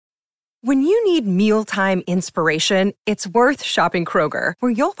When you need mealtime inspiration, it's worth shopping Kroger,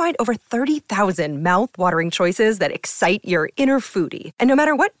 where you'll find over 30,000 mouth-watering choices that excite your inner foodie. And no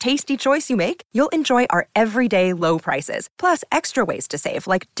matter what tasty choice you make, you'll enjoy our everyday low prices, plus extra ways to save,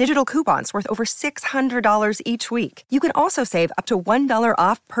 like digital coupons worth over $600 each week. You can also save up to $1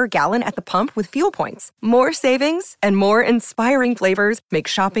 off per gallon at the pump with fuel points. More savings and more inspiring flavors make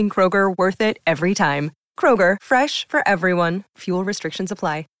shopping Kroger worth it every time. Kroger, fresh for everyone. Fuel restrictions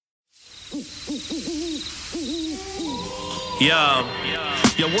apply.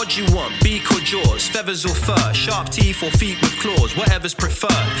 Yo, what do you want? Beak or jaws? Feathers or fur? Sharp teeth or feet with claws? Whatever's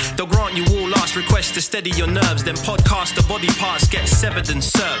preferred. They'll grant you all last requests to steady your nerves. Then podcast the body parts get severed and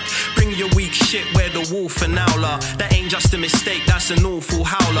served. Bring your weak shit where the wolf and owl are. That ain't just a mistake, that's an awful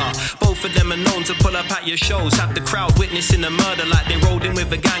howler. Both of them are known to pull up at your shows. Have the crowd witnessing a murder like they rolled in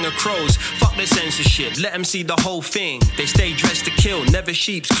with a gang of crows. Fuck the censorship, let them see the whole thing. They stay dressed to kill, never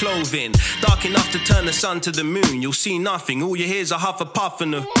sheep's clothing. Dark enough to turn the sun to the moon. You'll see nothing, all you hear's a huff a puff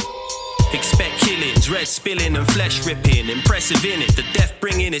and a... Expect killings, red spilling and flesh ripping. Impressive in it, the death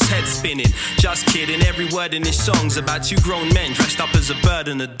bringing his head spinning. Just kidding, every word in this song's about two grown men dressed up as a bird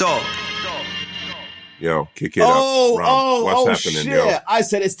and a dog. Yo, kick it up. What's happening, shit. yo? I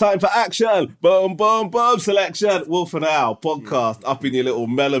said it's time for action. Boom, boom, boom, selection. Wolf and Owl podcast up in your little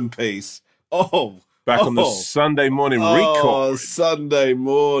melon piece. Back on the Sunday morning record. Sunday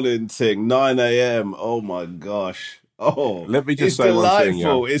morning thing, 9 a.m. Oh my gosh. Let me just say delightful. One thing,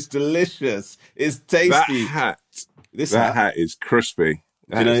 yo. It's delicious. It's tasty. That hat is crispy.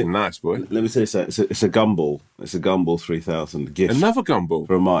 That is nice, boy. Let me tell you something. It's a Gumball. It's a Gumball 3000 gift. Another Gumball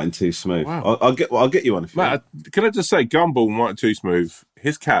from Martin Too Smooth. Wow. I'll get you one. If you want. Can I just say, Gumball, Martin Too Smooth.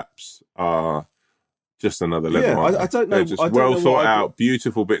 His caps are just another level. Yeah, I don't know. They're just well thought out,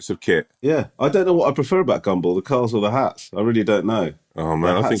 beautiful bits of kit. Yeah, I don't know what I prefer about Gumball, the cars or the hats. I really don't know. Oh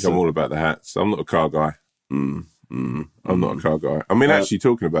man, I think I'm all about the hats. I'm not a car guy. I'm not a car guy. I mean, actually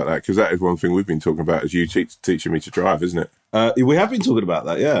talking about that, because that is one thing we've been talking about, is you teaching me to drive, isn't it? We have been talking about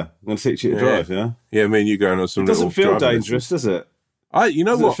that, yeah. I'm going to teach you to drive, yeah? Yeah, me and you going on some little It doesn't feel dangerous, does it? You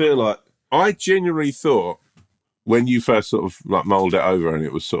know what? Does it feel like... I genuinely thought, when you first sort of like mulled it over, and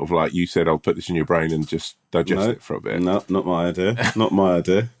it was sort of like, you said, I'll put this in your brain and just digest it for a bit. No, not my idea. Not my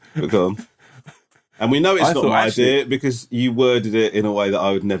idea. But go on. And we know it's not my idea because you worded it in a way that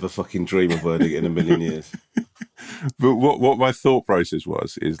I would never fucking dream of wording it in a million years. But what my thought process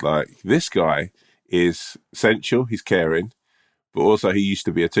is like, this guy is essential, he's caring, but also he used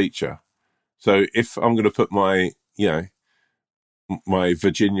to be a teacher. So if I'm going to put my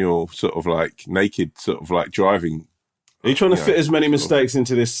virginal sort of like naked sort of like driving... Are you trying to fit as many mistakes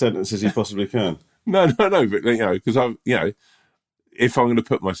into this sentence as you possibly can? No, but because if I'm going to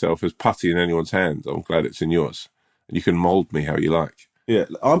put myself as putty in anyone's hands, I'm glad it's in yours. And you can mould me how you like. Yeah,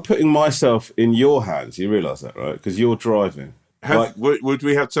 I'm putting myself in your hands. You realise that, right? Because you're driving. Would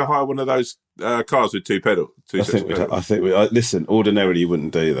we have to hire one of those cars with two pedals? Listen, ordinarily you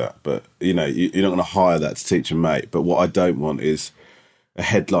wouldn't do that. But, you're not going to hire that to teach a mate. But what I don't want is a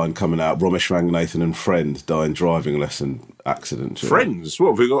headline coming out, Ramesh Ranganathan and friend die in driving lesson accident. Friends?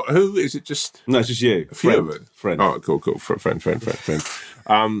 What have we got? Who is it? Just... No, it's just you. A few of it. Friend. Oh, cool. Friend.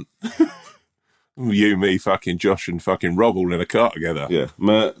 You, me, fucking Josh and fucking Rob all in a car together. Yeah.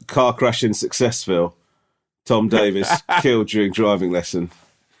 Car crash in Successville. Tom Davis killed during driving lesson.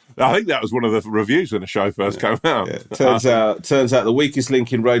 I think that was one of the reviews when the show first came out. Yeah. Turns out the weakest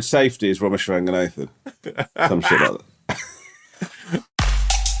link in road safety is Ramesh Ranganathan. Some shit like that.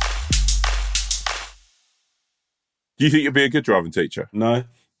 Do you think you'd be a good driving teacher? No.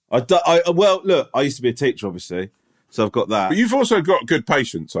 Well, look, I used to be a teacher, obviously. So I've got that. But you've also got good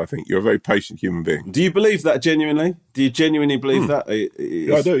patience, I think. You're a very patient human being. Do you believe that genuinely? Do you genuinely believe that?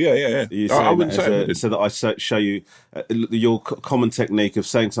 Yeah, I do, yeah. I wouldn't say that. So that I show you your common technique of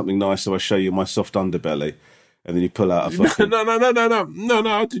saying something nice, so I show you my soft underbelly, and then you pull out a fucking... No.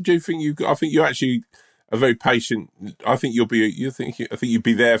 I think you're actually a very patient... I think you'd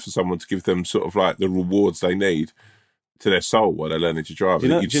be there for someone to give them sort of like the rewards they need to their soul while they're learning to drive.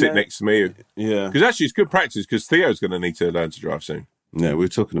 You'd sit next to me. Yeah. Because actually it's good practice, because Theo's going to need to learn to drive soon. Yeah, we were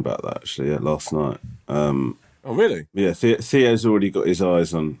talking about that actually last night. Oh, really? Yeah, Theo's already got his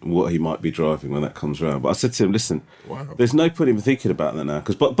eyes on what he might be driving when that comes around. But I said to him, listen, there's no point in thinking about that now.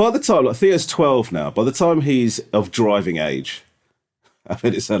 Because by the time, like Theo's 12 now, by the time he's of driving age, I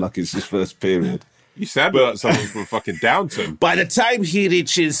made it sound like it's his first period. You sound like someone from fucking Downton. By the time he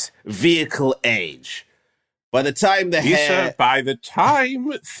reaches vehicle age... By the time by the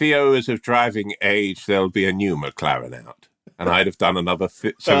time Theo is of driving age, there'll be a new McLaren out. And I'd have done another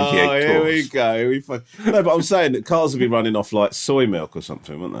 78 tours. Here we go. No, but I'm saying that cars will be running off like soy milk or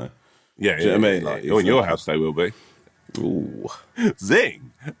something, won't they? Yeah, Do you know what I mean? Like, in your house they will be. Ooh.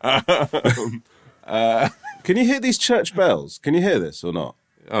 Zing! Can you hear these church bells? Can you hear this or not?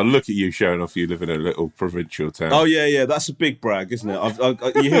 Oh, look at you showing off you live in a little provincial town. Oh, yeah, that's a big brag, isn't it?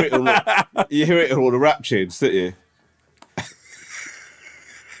 You hear it in all the rap tunes, don't you?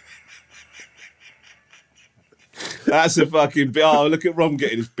 That's a fucking... Oh, look at Rom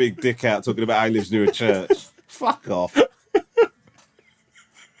getting his big dick out talking about how he lives near a church. Fuck off.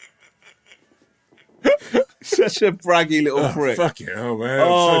 Such a braggy little prick. Fuck it, man.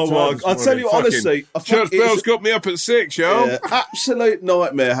 Oh, my God. I'll tell you honestly. Church bells got me up at 6, yo. Yeah, absolute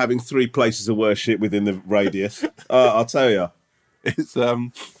nightmare having 3 places of worship within the radius. I'll tell you. It's,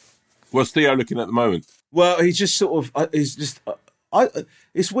 what's Theo looking at the moment? Well, he's just sort of...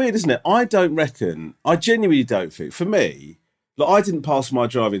 it's weird, isn't it? I genuinely don't think... For me, like, I didn't pass my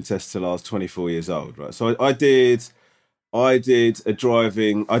driving test till I was 24 years old, right? So I did a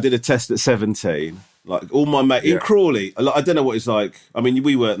test at 17... Like all my mates in Crawley, like, I don't know what it's like. I mean,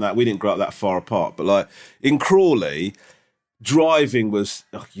 we didn't grow up that far apart, but like in Crawley, driving was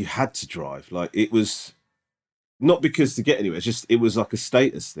you had to drive. Like it was not because to get anywhere. It was like a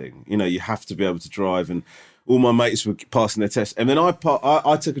status thing. You know, you have to be able to drive, and all my mates were passing their tests. And then I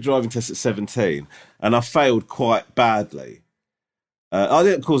took a driving test at 17, and I failed quite badly. I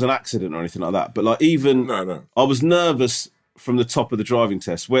didn't cause an accident or anything like that, but like no. I was nervous from the top of the driving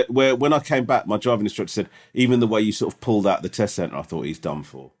test, where when I came back, my driving instructor said, even the way you sort of pulled out the test centre, I thought he's done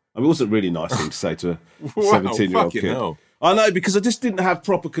for. I mean, it wasn't a really nice thing to say to a 17-year-old kid. Hell. I know, because I just didn't have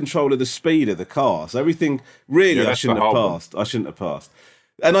proper control of the speed of the car. So everything, really, I shouldn't have passed. I shouldn't have passed.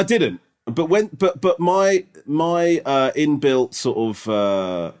 And I didn't. But my inbuilt sort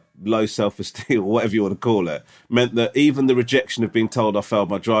of low self-esteem, or whatever you want to call it, meant that even the rejection of being told I failed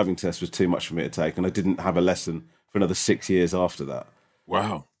my driving test was too much for me to take, and I didn't have a lesson for another 6 years after that.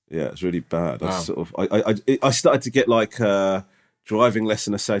 Wow. Yeah, it's really bad. Wow. I started to get like driving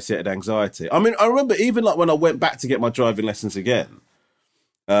lesson associated anxiety. I mean, I remember even like when I went back to get my driving lessons again,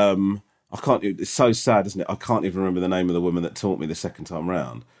 it's so sad, isn't it? I can't even remember the name of the woman that taught me the second time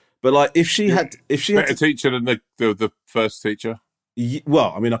round. But like if she had better teacher than the first teacher.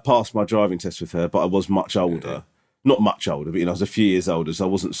 Well, I mean, I passed my driving test with her, but I was much older. Yeah. Not much older, but I was a few years older, so I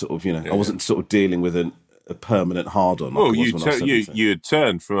wasn't sort of, I wasn't sort of dealing with a permanent hard-on. Well, you had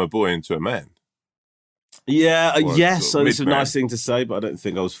turned from a boy into a man. Yeah, yes, so it's a nice thing to say, but I don't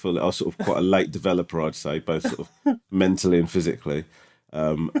think I was fully... I was sort of quite a late developer, I'd say, both sort of mentally and physically.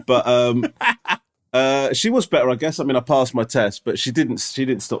 But she was better, I guess. I mean, I passed my test, but she didn't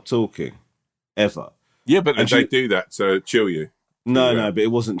stop talking, ever. Yeah, but they do that to chill you. No, but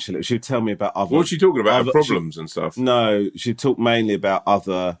it wasn't chill. She would tell me about other... What was she talking about? Her problems and stuff? No, she talked mainly about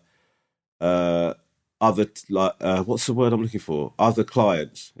other what's the word I'm looking for? Other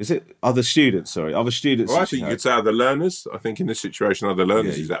clients. Is it other students? Sorry, other students. Well, I think you could say other learners. I think in this situation, other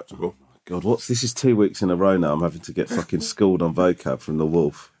learners is acceptable. God, this is 2 weeks in a row now. I'm having to get fucking schooled on vocab from the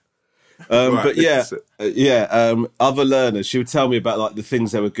Wolf. But other learners. She would tell me about like the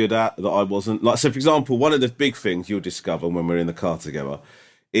things they were good at that I wasn't. Like, so for example, one of the big things you'll discover when we're in the car together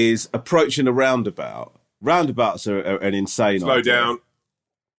is approaching a roundabout. Roundabouts are an insane. Slow down.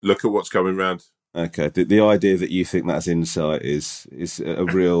 Look at what's coming round. Okay, the idea that you think that's insight is a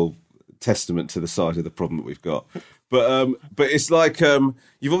real testament to the size of the problem that we've got. But it's like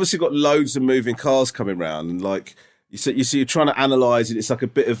you've obviously got loads of moving cars coming round, and like you're trying to analyse it. It's like a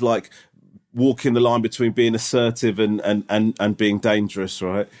bit of like walking the line between being assertive and being dangerous,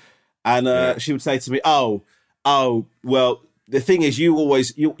 right? And she would say to me, "Oh, well, the thing is,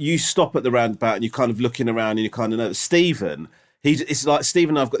 you stop at the roundabout and you're kind of looking around and you kind of know Stephen." It's like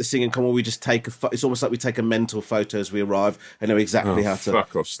Stephen and I've got this thing in common. We just take it's almost like we take a mental photo as we arrive and know exactly how to.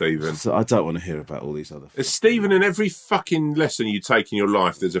 Fuck off, Stephen. So I don't want to hear about all these other. There's Stephen in every fucking lesson you take in your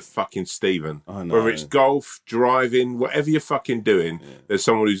life. There's a fucking Stephen. I know. Whether it's golf, driving, whatever you're fucking doing, there's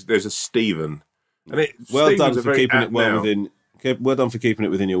there's a Stephen. And well done for keeping it within. Well done for keeping it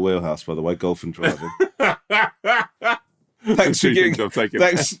within your wheelhouse, by the way, golf and driving. Thanks for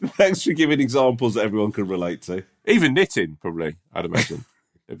giving examples that everyone can relate to. Even knitting, probably, I'd imagine.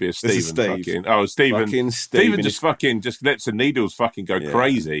 It'd be a Stephen. Stephen. Stephen just lets the needles fucking go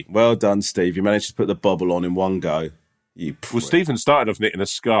crazy. Well done, Steve. You managed to put the bobble on in one go. Well, Stephen started off knitting a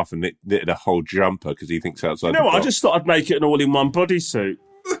scarf and knitted a whole jumper because he thinks outside. You know what? I just thought I'd make it an all-in-one bodysuit.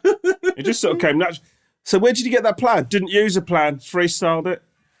 It just sort of came natural. So where did you get that plan? Didn't use a plan. Freestyled it.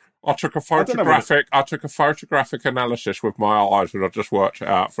 I took a photographic analysis with my eyes, and I just worked it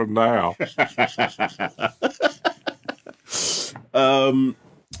out from there.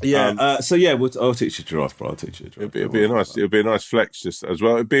 Yeah. I'll teach you to drive, bro. I'll teach you to drive. It'll be a nice flex just as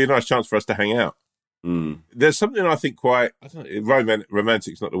well. It'd be a nice chance for us to hang out. There's something I think quite, I don't know,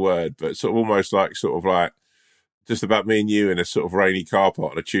 romantic's not the word, but sort of almost like just about me and you in a sort of rainy car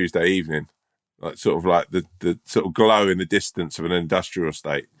park on a Tuesday evening, like sort of like the sort of glow in the distance of an industrial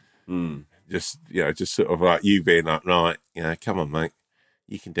estate. Just sort of like you being like, right, come on, mate,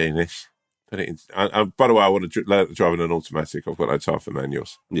 you can do this. Put it in. By the way, I want to learn to drive in an automatic. I've got no time for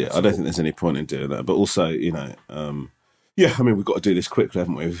manuals. Yeah, I don't think there's any point in doing that. But also, we've got to do this quickly,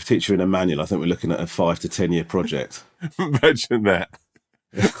 haven't we? If we teach you in a manual, I think we're looking at a 5 to 10 year project. Imagine that.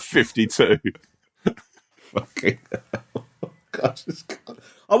 52. Fucking hell. Gosh,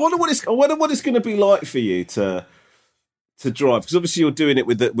 I wonder what it's going to be like for you to drive, because obviously you're doing it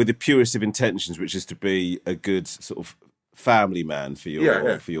with the purest of intentions, which is to be a good sort of family man for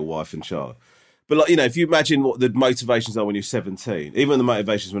your wife and child. But if you imagine what the motivations are when you're 17, even the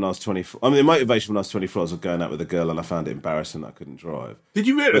motivations when I was 24. I mean, the motivation when I was 24 was going out with a girl and I found it embarrassing that I couldn't drive. Did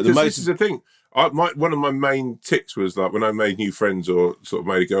you really? Because this is the thing. One of my main ticks was like when I made new friends or sort of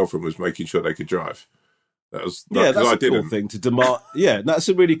made a girlfriend was making sure they could drive. That's a cool thing to demand. Yeah, that's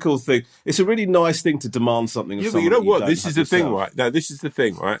a really cool thing. It's a really nice thing to demand something of someone. But you know what? This is the thing, right? No, this is the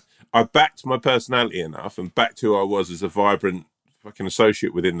thing, right? I backed my personality enough and backed who I was as a vibrant fucking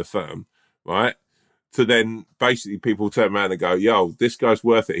associate within the firm, right? To then basically people turn around and go, yo, this guy's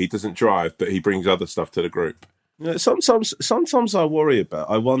worth it. He doesn't drive, but he brings other stuff to the group. Sometimes I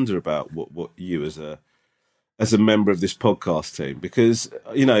wonder about what you as a member of this podcast team, because,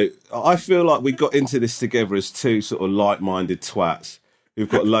 I feel like we got into this together as two sort of like-minded twats who've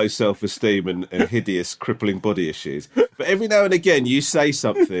got low self-esteem and hideous, crippling body issues. But every now and again, you say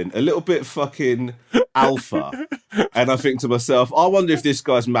something a little bit fucking alpha, and I think to myself, I wonder if this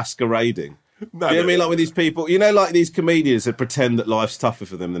guy's masquerading. No, you know what I mean? Like with these people, like these comedians that pretend that life's tougher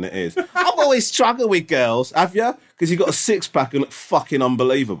for them than it is. I've always struggled with girls, have you? Because you've got a six-pack and look fucking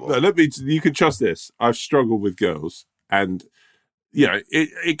unbelievable. No, you can trust this. I've struggled with girls, and,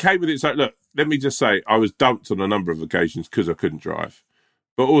 it came with its own. Look, let me just say, I was dumped on a number of occasions because I couldn't drive.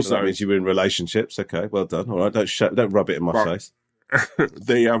 But also, that means you were in relationships. Okay, well done. All right, don't rub it in my face.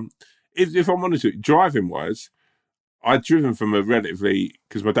 If I'm honest with you, driving wise, I'd driven from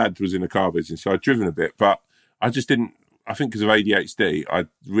because my dad was in the car business, so I'd driven a bit, but I just didn't. I think because of ADHD, I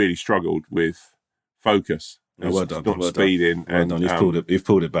really struggled with focus. Well done. Not speeding. Well done. You've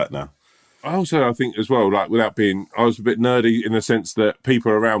pulled it back now. I think as well, like I was a bit nerdy in the sense that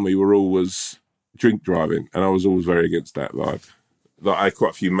people around me were always drink driving, and I was always very against that vibe. Like I had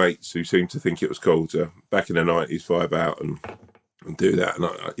quite a few mates who seemed to think it was cool to, back in the 90s, vibe out and do that.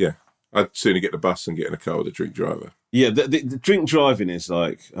 And I'd sooner get the bus and get in a car with a drink driver. Yeah, the drink driving is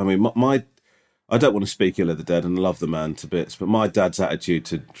like, I mean, I don't want to speak ill of the dead and I love the man to bits, but my dad's attitude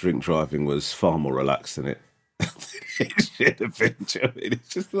to drink driving was far more relaxed than it should have been. It's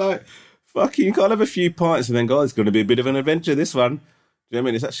just like, fucking, you can't have a few pints and then, guys, it's going to be a bit of an adventure, this one. Do you know what I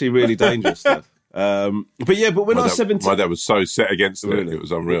mean? It's actually really dangerous, Dad. But when I was 17, my dad was so set against it, it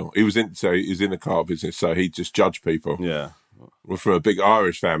was unreal. He was in the car business, so he'd just judge people. Yeah, we're from a big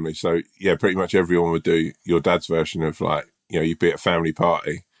Irish family, so pretty much everyone would do your dad's version of like, you'd be at a family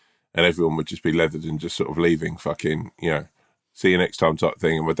party, and everyone would just be leathered and just sort of leaving, fucking, see you next time type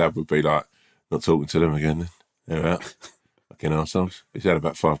thing, and my dad would be like, not talking to them again. Then they're out. Fucking arseholes. He's had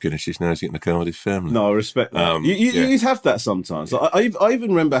about 5 Guinnesses now. He's getting the car with his family. No, I respect that. You have that sometimes. Like, I even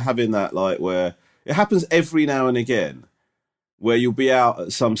remember having that, like, where it happens every now and again, where you'll be out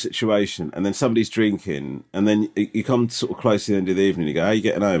at some situation and then somebody's drinking, and then you come sort of close to the end of the evening. You go, "How are you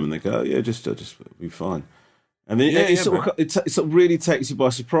getting home?" And they go, "Oh, yeah, just be fine." And then it sort of really takes you by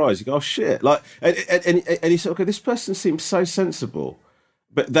surprise. You go, "Oh shit!" Like, and you sort of go, "This person seems so sensible."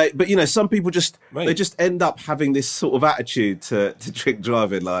 But some people they just end up having this sort of attitude to drink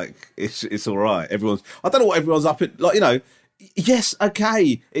driving, like it's all right. I don't know what everyone's up at, like, yes,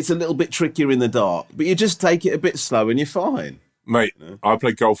 okay, it's a little bit trickier in the dark, but you just take it a bit slow and you're fine. Mate, I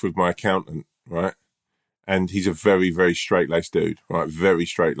play golf with my accountant, right? And he's a very, very straight-laced dude, right? Very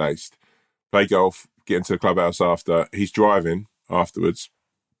straight-laced. Play golf, get into the clubhouse after. He's driving afterwards.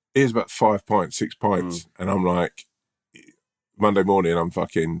 Here's about 5 pints, 6 pints. And I'm like, Monday morning, I'm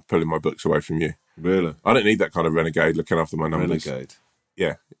fucking pulling my books away from you. Really? I don't need that kind of renegade looking after my numbers. Renegade?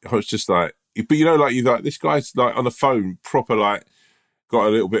 Yeah. I was just like, but this guy's like on the phone, proper, like, got a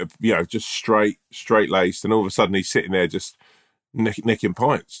little bit of, just straight-laced, and all of a sudden he's sitting there just nicking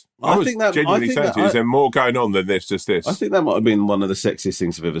pints. I think that genuinely saying to you, is there more going on than this? Just this. I think that might have been one of the sexiest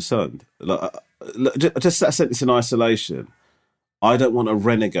things I've ever sung. Like, just that sentence in isolation. I don't want a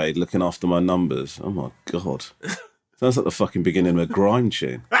renegade looking after my numbers. Oh my god! Sounds like the fucking beginning of a grime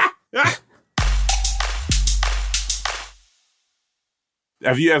tune.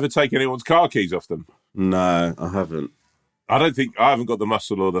 Have you ever taken anyone's car keys off them? No, I haven't. I haven't got the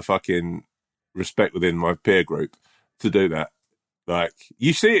muscle or the fucking respect within my peer group to do that. Like,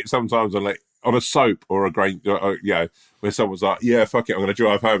 you see it sometimes on a soap or a grain, where someone's like, yeah, fuck it, I'm going to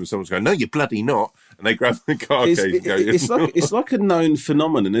drive home. And someone's going, no, you're bloody not. And they grab the car keys and go, it's like a known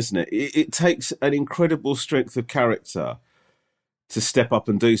phenomenon, isn't it? It takes an incredible strength of character to step up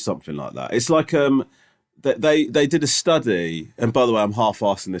and do something like that. It's like they did a study, and by the way, I'm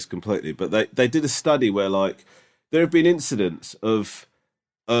half-arsing this completely, but they did a study where, like, there have been incidents of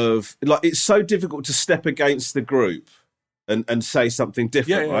like, it's so difficult to step against the group and say something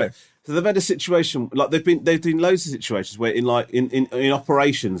different, right? So they've had a situation, like, they've been loads of situations where in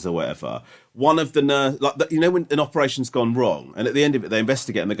operations or whatever, one of the nurse, like, when an operation's gone wrong, and at the end of it they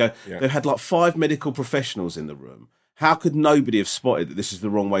investigate and they go, they've had like 5 medical professionals in the room. How could nobody have spotted that this is the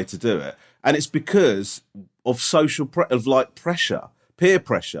wrong way to do it? And it's because of pressure, peer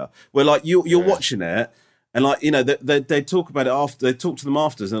pressure, where, like, you're watching it, and, like, they talk about it after, they talk to them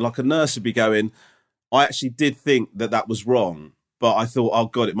afterwards, and, like, a nurse would be going, I actually did think that was wrong, but I thought, oh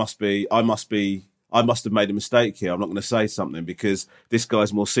God, I must have made a mistake here. I'm not going to say something because this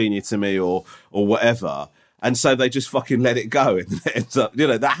guy's more senior to me or whatever. And so they just fucking let it go. And it ends up,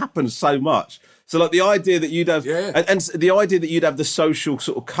 that happens so much. So, like, the idea that you'd have, and the idea that you'd have the social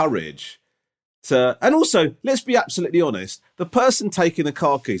sort of courage to, and also, let's be absolutely honest, the person taking the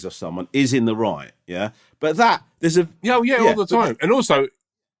car keys off someone is in the right, yeah? But there's a... all the time. And also,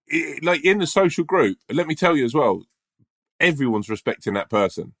 like, in the social group, let me tell you as well, everyone's respecting that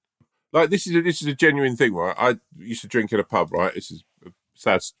person. Like, this is a genuine thing, right? I used to drink in a pub, right? This is a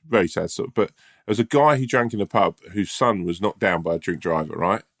sad, very sad sort of, but there was a guy who drank in a pub whose son was knocked down by a drink driver,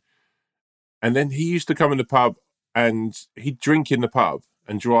 right? And then he used to come in the pub and he'd drink in the pub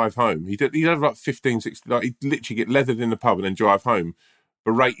and drive home. He'd have like 15, 16, like, he'd literally get leathered in the pub and then drive home,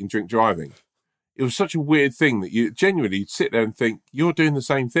 berating drink driving. It was such a weird thing that you genuinely sit there and think, you're doing the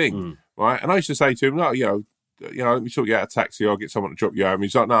same thing, right? And I used to say to him, like, let me sort you out a taxi, I'll get someone to drop you home.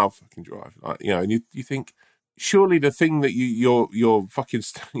 He's like, no, I'll fucking drive. Like, and you think, surely the thing that you're fucking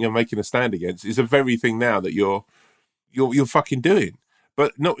making a stand against is the very thing now that you're fucking doing.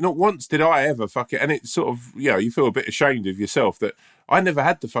 But not once did I ever fucking, and it's sort of, you feel a bit ashamed of yourself that I never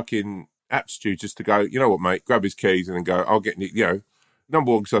had the fucking aptitude just to go, you know what, mate, grab his keys and then go, I'll get,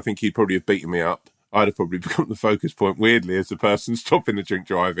 number one, because I think he'd probably have beaten me up. I'd have probably become the focus point, weirdly, as the person stopping the drink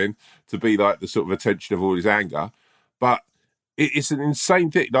driving, to be like the sort of attention of all his anger. But it's an insane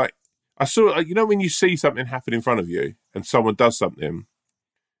thing. Like, I saw, when you see something happen in front of you and someone does something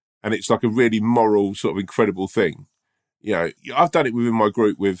and it's like a really moral, sort of incredible thing. I've done it within my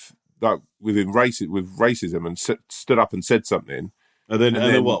group with racism and stood up and said something. And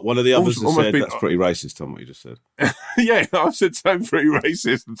then what? One of the others has said, that's pretty racist, Tom, what you just said. Yeah, I've said something pretty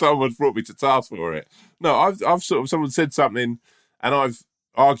racist and someone's brought me to task for it. No, I've sort of, someone said something and I've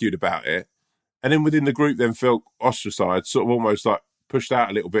argued about it. And then within the group then felt ostracized, sort of almost like pushed out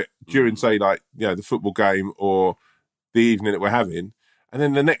a little bit during, say, like, the football game or the evening that we're having. And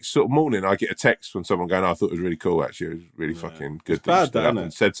then the next sort of morning, I get a text from someone going, I thought it was really cool, actually. It was really fucking good. It's bad, that,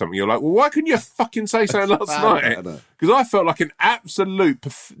 and said something. You're like, well, why couldn't you fucking say something last night? Because I felt like an absolute,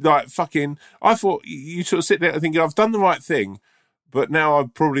 I thought you sort of sit there thinking, I've done the right thing, but now I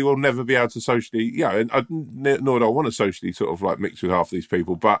probably will never be able to socially, nor do I want to socially sort of like mix with half these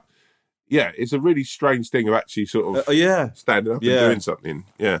people. But yeah, it's a really strange thing of actually sort of standing up and doing something.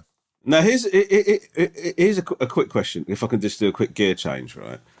 Yeah. Now, here's a quick question. If I can just do a quick gear change,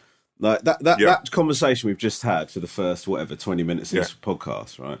 right? Like that conversation we've just had for the first 20 minutes of this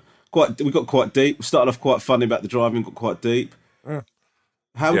podcast, right? We got quite deep. We started off quite funny about the driving, got quite deep. Yeah.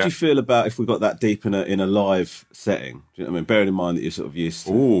 How would you feel about if we got that deep in a live setting? Do you know what I mean? Bearing in mind that you're sort of used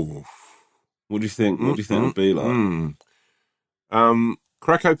to. Ooh. What do you think? What do you think it would be like?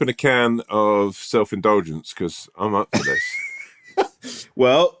 Crack open a can of self-indulgence because I'm up for this.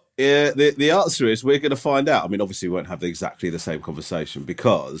 Well. Yeah, the answer is we're going to find out. I mean, obviously, we won't have exactly the same conversation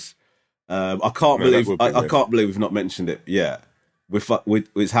because I can't believe we've not mentioned it yet.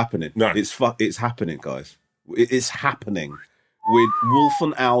 It's happening. No. It's happening, guys. It's happening with Wolf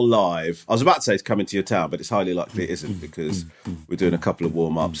and Owl Live. I was about to say it's coming to your town, but it's highly likely it isn't because we're doing a couple of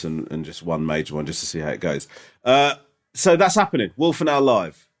warm-ups and just one major one just to see how it goes. So that's happening. Wolf and Owl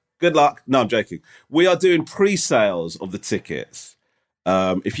Live. Good luck. No, I'm joking. We are doing pre-sales of the tickets.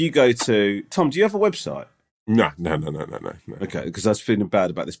 If you go to Tom, do you have a website? No. Okay, because I was feeling bad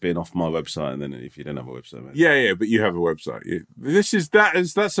about this being off my website, and then if you don't have a website, mate. Yeah, but you have a website.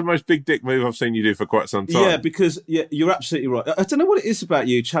 That's the most big dick move I've seen you do for quite some time. Yeah, because you're absolutely right. I don't know what it is about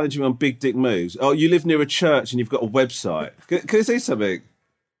you challenging me on big dick moves. Oh, you live near a church and you've got a website. Can I say something?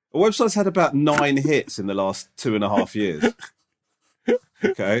 A website's had about 9 hits in the last 2.5 years.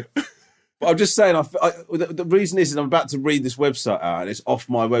 Okay. But I'm just saying, the reason is I'm about to read this website out and it's off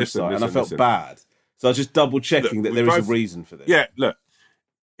my website and I felt bad. So I was just double checking that there is a reason for this. Yeah, look,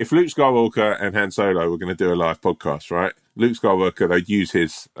 if Luke Skywalker and Han Solo were going to do a live podcast, right? Luke Skywalker, they'd use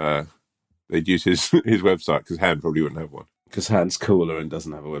his website because Han probably wouldn't have one. Because Han's cooler and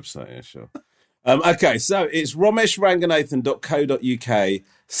doesn't have a website, yeah, sure. Okay, so it's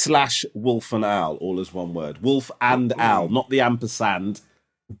romeshranganathan.co.uk/wolf and owl, all as one word. Wolf and owl, not the ampersand,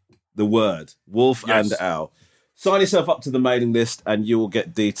 the word. Wolf and owl. Sign yourself up to the mailing list and you will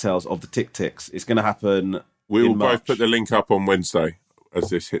get details of the Tic-Tics. It's going to happen We will March. both put the link up on Wednesday as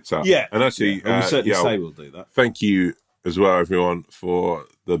this hits up. Yeah. And actually, we certainly say we'll do that. Thank you as well, everyone, for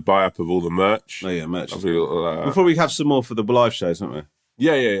the buy-up of all the merch. Oh, yeah, merch. We'll probably have some more for the live shows, won't we?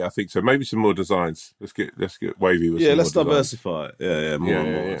 Yeah, I think so. Maybe some more designs. Let's get wavy with some let's more diversify it. Yeah, more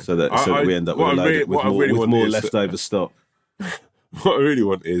and more. Yeah. So that we end up with more leftover stock. What I really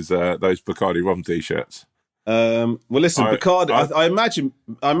want is those Bacardi Rum t-shirts. Well, listen, Bacardi. I imagine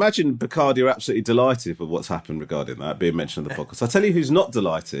Bacardi are absolutely delighted with what's happened regarding that being mentioned on the podcast. I tell you, who's not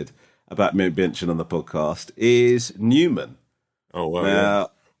delighted about being mentioned on the podcast is Newman. Oh wow!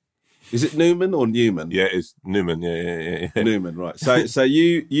 Now, is it Newman or Newman? Yeah, it's Newman. Yeah. Newman, right? So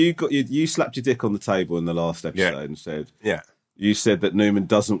you slapped your dick on the table in the last episode and said, you said that Newman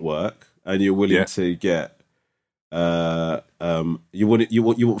doesn't work, and you're willing to get you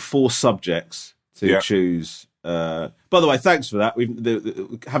want 4 subjects to choose. By the way, thanks for that.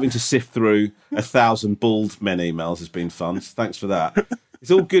 Having to sift through 1,000 bald men emails has been fun. So thanks for that.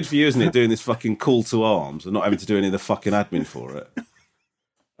 It's all good for you, isn't it? Doing this fucking call to arms and not having to do any of the fucking admin for it.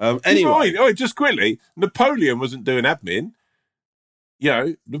 Anyway, just quickly, Napoleon wasn't doing admin.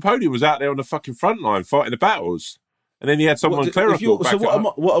 Napoleon was out there on the fucking front line fighting the battles, and then he had someone clerical back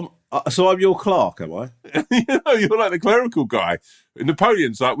So I'm your clerk, am I? You're like the clerical guy.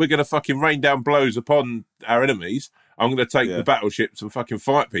 Napoleon's like, we're going to fucking rain down blows upon our enemies. I'm going to take the battleships and fucking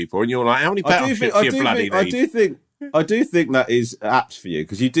fight people. And you're like, how many battleships do you bloody need? I do think that is apt for you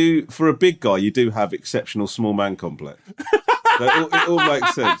because you do, for a big guy, you do have exceptional small man complex. So it all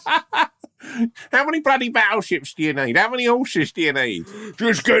makes sense. How many bloody battleships do you need? How many horses do you need?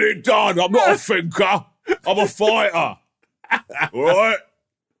 Just get it done. I'm not a thinker. I'm a fighter. All right?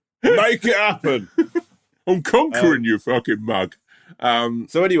 Make it happen. I'm conquering you, fucking mug.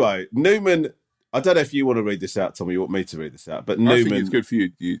 So anyway, Newman, I don't know if you want to read this out, Tom, or you want me to read this out, but Newman... I think it's good for you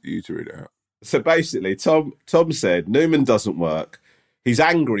to read it out. So basically, Tom said Newman doesn't work. He's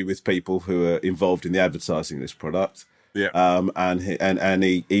angry with people who are involved in the advertising of this product. Yeah. And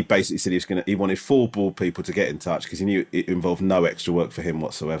he basically said he wanted 4 bald people to get in touch because he knew it involved no extra work for him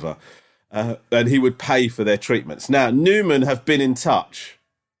whatsoever. And he would pay for their treatments. Now, Newman have been in touch.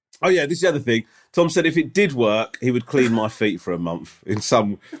 Oh, yeah, this is the other thing. Tom said if it did work, he would clean my feet for a month in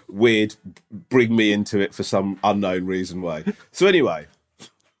some weird, bring me into it for some unknown reason way. So anyway,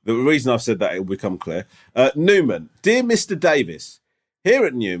 the reason I've said that, it will become clear. Newman, dear Mr. Davis, here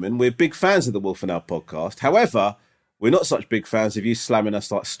at Newman, we're big fans of the Wolf and Owl podcast. However, we're not such big fans of you slamming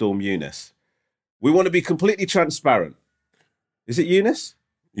us like Storm Eunice. We want to be completely transparent. Is it Eunice?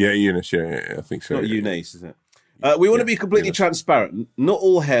 Yeah, Eunice, yeah, I think so. Not Eunice, is it? We want to be completely transparent. Not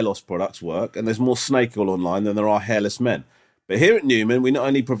all hair loss products work, and there's more snake oil online than there are hairless men. But here at Newman, we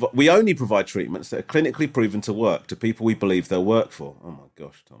only provide treatments that are clinically proven to work to people we believe they'll work for. Oh my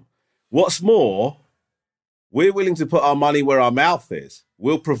gosh, Tom. What's more, we're willing to put our money where our mouth is.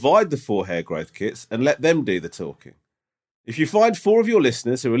 We'll provide the 4 hair growth kits and let them do the talking. If you find 4 of your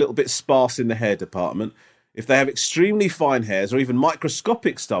listeners who are a little bit sparse in the hair department, if they have extremely fine hairs or even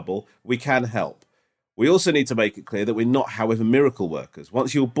microscopic stubble, we can help. We also need to make it clear that we're not, however, miracle workers.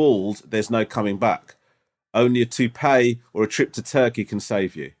 Once you're bald, there's no coming back. Only a toupee or a trip to Turkey can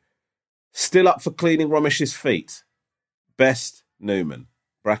save you. Still up for cleaning Romesh's feet? Best Newman,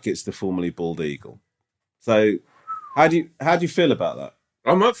 brackets the formerly bald eagle. So, how do you feel about that?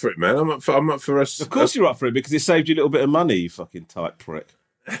 I'm up for it, man. I'm up for us. Of course you're up for it because it saved you a little bit of money, you fucking tight prick.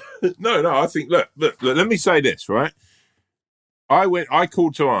 No, I think look, let me say this, right? I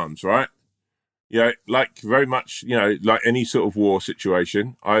called to arms, right? Like very much, like any sort of war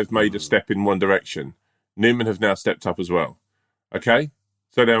situation, I've made a step in one direction. Newman have now stepped up as well. Okay?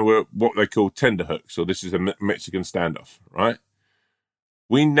 So now we're what they call tenderhooks, or this is a Mexican standoff, right?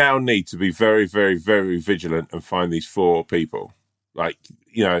 we now need to be very, very, very vigilant and find these 4 people. Like,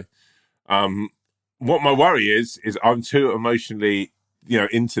 what my worry is I'm too emotionally,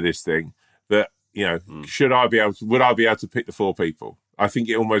 into this thing that, would I be able to pick the 4 people? I think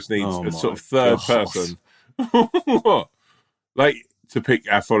it almost needs a sort of third person. What? Like, to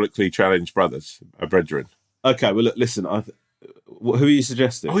pick our follically challenged brothers, our brethren. Okay, well, look, listen, who are you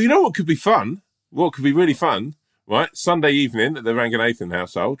suggesting? Oh, you know what could be fun? What could be really fun, right? Sunday evening at the Ranganathan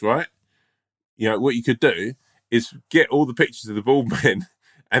household, right? What you could do is get all the pictures of the bald men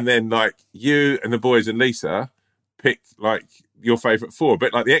and then, like, you and the boys and Lisa pick, like, your favourite 4, a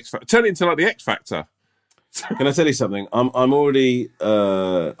bit like the X Factor. Turn it into, like, the X Factor. Can I tell you something? I already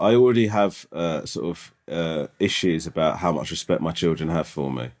have issues about how much respect my children have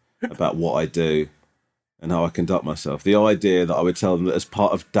for me, about what I do and how I conduct myself. The idea that I would tell them that as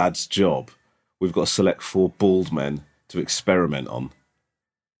part of Dad's job, we've got to select 4 bald men to experiment on.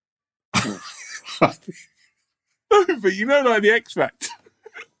 But like the X Factor.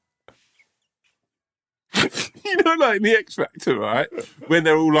 Like the X Factor, right? When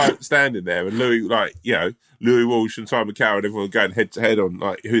they're all like standing there and Louis Walsh and Simon Cowell and everyone going head to head on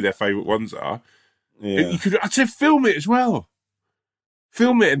like who their favourite ones are. Yeah. I'd say film it as well.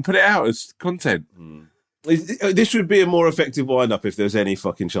 Film it and put it out as content. This would be a more effective wind-up if there's any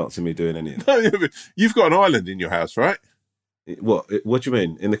fucking chance of me doing any of that. You've got an island in your house, right? What do you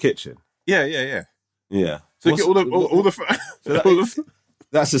mean? In the kitchen? Yeah. So get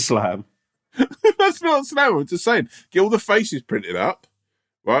that's a slam. That's not a slam. I'm just saying, get all the faces printed up,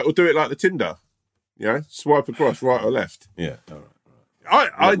 right? Or do it like the Tinder, swipe across right or left. Yeah, all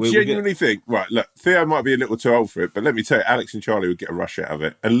right. I genuinely think, right, look, Theo might be a little too old for it, but let me tell you, Alex and Charlie would get a rush out of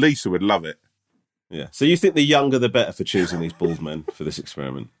it, and Lisa would love it. Yeah. So you think the younger the better for choosing these bald men for this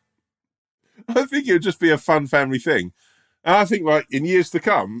experiment? I think it would just be a fun family thing. And I think, like, in years to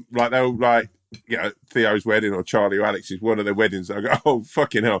come, like, they'll, like, Theo's wedding or Charlie or Alex's, one of their weddings, I go, oh,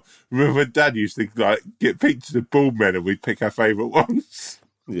 fucking hell. Remember when Dad used to, like, get pictures of bald men and we'd pick our favourite ones?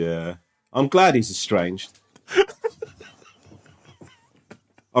 Yeah. I'm glad he's estranged.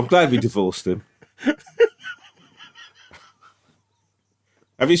 I'm glad we divorced him.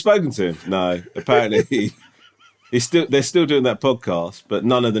 Have you spoken to him? No. Apparently, they're still doing that podcast, but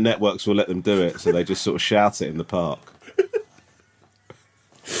none of the networks will let them do it, so they just sort of shout it in the park.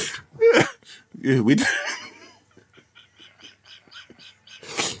 Yeah, we.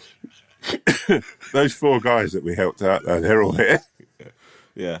 Those 4 guys that we helped out, though, they're all here.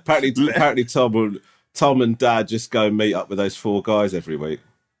 Yeah. Apparently, Tom and Dad just go meet up with those 4 guys every week.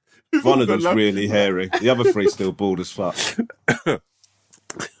 One of them's really hairy. The other 3 still bald as fuck.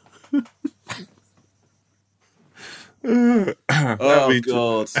 Oh,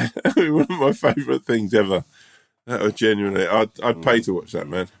 God. That'd be one of my favourite things ever. That was genuinely... I'd pay to watch that,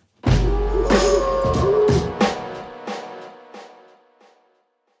 man.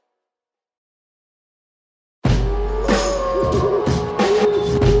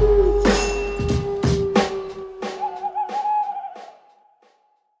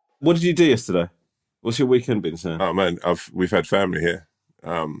 What did you do yesterday? What's your weekend been, Sam? Oh, man, we've had family here.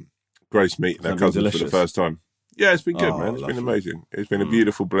 Grace meeting our cousins for the first time. Yeah, it's been good, man. It's been amazing. It's been a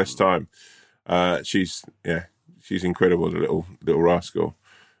beautiful, blessed time. She's incredible, the little rascal.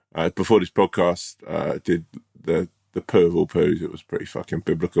 Before this podcast, did the poo of all poos. It was pretty fucking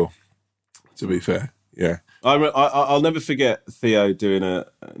biblical, to be fair. Yeah, I'll never forget Theo doing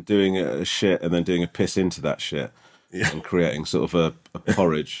a shit and then doing a piss into that shit. Yeah. And creating sort of a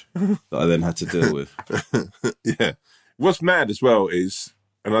porridge that I then had to deal with. Yeah. What's mad as well is,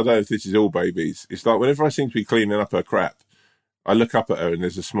 and I don't know if this is all babies, it's like whenever I seem to be cleaning up her crap, I look up at her and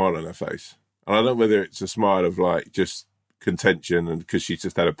there's a smile on her face. And I don't know whether it's a smile of like just contention and because she's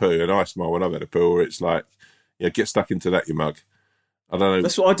just had a poo, and I smile when I've had a poo, or it's like, get stuck into that, you mug. I don't know.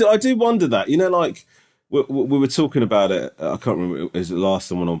 That's what I do. I do wonder that. Like, we were talking about it, I can't remember, it was the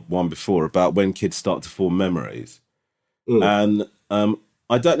last one before, about when kids start to form memories. And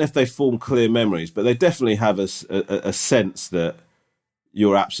I don't know if they form clear memories, but they definitely have a sense that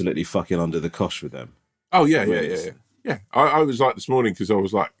you're absolutely fucking under the cosh with them. Oh, yeah. I was like this morning because I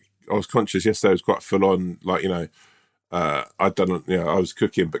was conscious yesterday. I was quite full on, like, I'd done, I was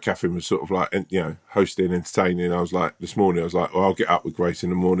cooking, but Catherine was sort of like, hosting, entertaining. I was like, this morning, I was like, well, I'll get up with Grace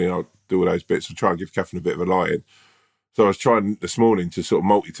in the morning. I'll do all those bits. I'll try and give Catherine a bit of a lie-in. So I was trying this morning to sort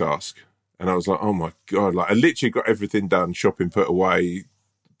of multitask. And I was like, oh my God, like I literally got everything done, shopping put away,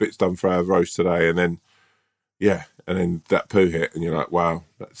 bits done for our roast today. And then, and then that poo hit and you're like, wow,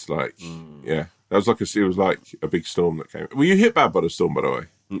 that's like, that was like it was like a big storm that came. Were you hit bad by the storm, by the way?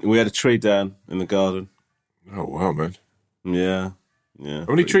 We had a tree down in the garden. Oh, wow, man. Yeah. Yeah.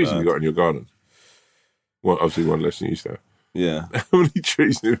 How many trees have you got in your garden? Well, obviously one less than you used to have. Yeah. How many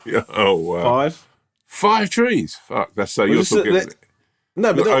trees have you got? Oh, wow. 5. 5 trees? Fuck, that's so you're talking...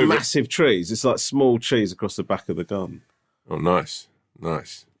 No, but they're not over- massive trees. It's like small trees across the back of the garden. Oh, nice.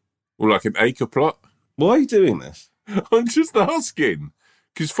 Nice. Well, like an acre plot? Why are you doing this? I'm just asking.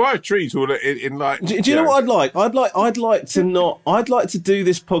 Because 5 trees will in like... Do you know what I'd like? I'd like to do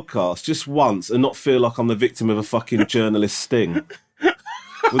this podcast just once and not feel like I'm the victim of a fucking journalist sting.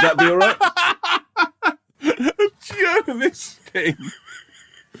 Would that be all right? Journalist thing.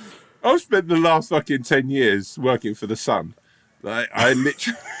 I've spent the last fucking 10 years working for The Sun. Like, I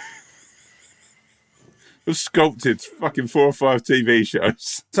literally have sculpted fucking 4 or 5 TV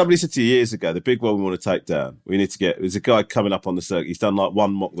shows. Somebody said to you years ago, the big one we want to take down, we need to get, there's a guy coming up on the circuit, he's done like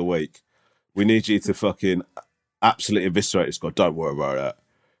 1 mock the week. We need you to fucking absolutely eviscerate this guy. Don't worry about that.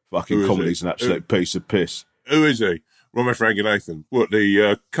 Fucking comedy's an absolute piece of piss. Who is he? Ramesh Ranganathan. What,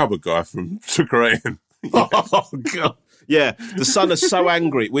 the cupboard guy from Sukarayan? Oh, God. Yeah, The Sun is so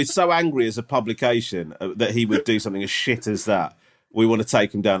angry. We're so angry as a publication that he would do something as shit as that. We want to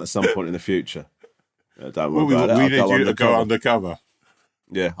take him down at some point in the future. Don't worry about We it. need you to go undercover.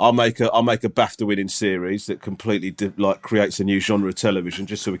 Yeah, I'll make a BAFTA-winning series that completely creates a new genre of television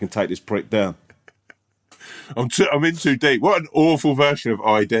just so we can take this prick down. I'm in too deep. What an awful version of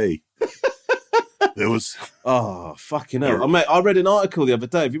ID. There was... Oh, fucking hell. I read an article the other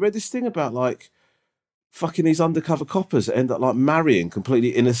day. Have you read this thing about, like, fucking these undercover coppers that end up, like, marrying completely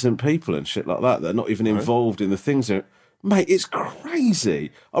innocent people and shit like that? They're not even involved in the things. Mate, it's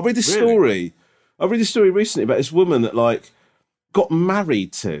crazy. I read this story recently about this woman that, like, got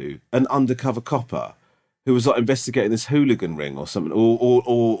married to an undercover copper who was, like, investigating this hooligan ring or something,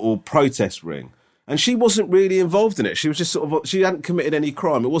 or protest ring. And she wasn't really involved in it. She was just sort of, she hadn't committed any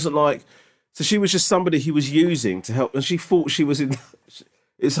crime. It wasn't like, so she was just somebody he was using to help. And she thought she was in,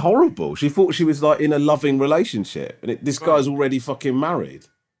 it's horrible. She thought she was like in a loving relationship. And this guy's already fucking married.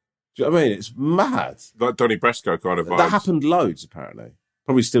 Do you know what I mean? It's mad. Like Donnie Brasco kind of vibes. That happened loads, apparently.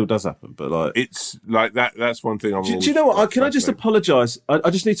 Probably still does happen, but like... It's like that. That's one thing I'm... Do you know what? Can I just apologise? I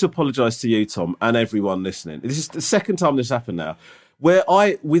just need to apologise to you, Tom, and everyone listening. This is the second time this happened now, where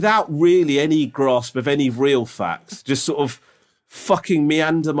I, without really any grasp of any real facts, just sort of fucking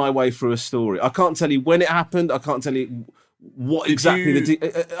meander my way through a story. I can't tell you when it happened. I can't tell you what exactly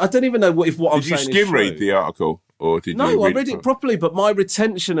I don't even know what I'm saying is true. Did you skim read the article? Or did you I read it properly, but my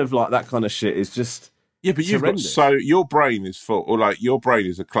retention of like that kind of shit is just... Yeah, but you've horrendous. got your brain is full, or like your brain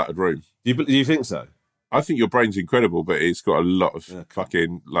is a cluttered room. Do you think so? I think your brain's incredible, but it's got a lot of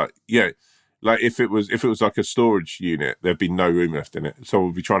fucking like if it was like a storage unit, there'd be no room left in it. Someone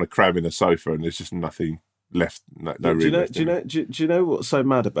would be trying to cram in a sofa, and there's just nothing left. No room left. Do you know what's so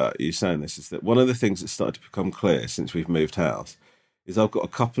mad about you saying this is that one of the things that's started to become clear since we've moved house is I've got a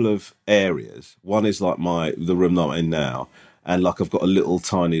couple of areas. One is like the room that I'm in now. And like I've got a little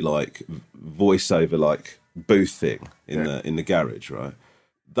tiny like voiceover like booth thing in the garage, right?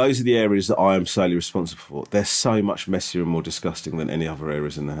 Those are the areas that I am solely responsible for. They're so much messier and more disgusting than any other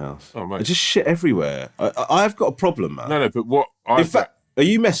areas in the house. Oh, mate. There's just shit everywhere. I've got a problem, man. No, but what? In fact, are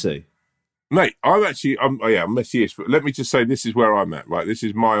you messy? Mate, I'm messy-ish, but let me just say this is where I'm at, right? This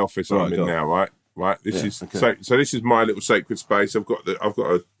is my office I'm in now, right? Right. This is okay. So this is my little sacred space. I've got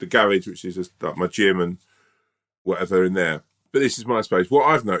the garage, which is just like my gym and whatever in there. But this is my space. What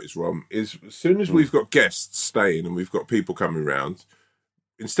I've noticed, Rom, is as soon as we've got guests staying and we've got people coming round,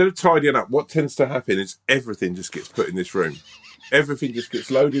 instead of tidying up, what tends to happen is everything just gets put in this room. Everything just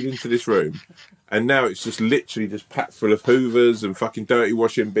gets loaded into this room. And now it's just literally just packed full of hoovers and fucking dirty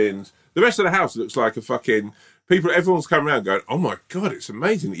washing bins. The rest of the house looks like a fucking... Everyone's coming around going, oh my God, it's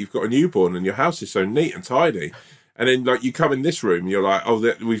amazing that you've got a newborn and your house is so neat and tidy. And then, like, you come in this room, you're like, oh,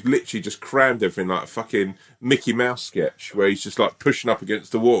 we've literally just crammed everything like a fucking Mickey Mouse sketch where he's just, like, pushing up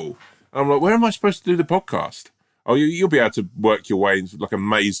against the wall. And I'm like, where am I supposed to do the podcast? Oh, you'll be able to work your way in, like, a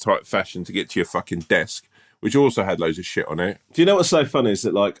maze-type fashion to get to your fucking desk, which also had loads of shit on it. Do you know what's so funny is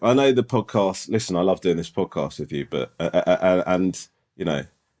that, like, I know the podcast... Listen, I love doing this podcast with you, but... and, you know,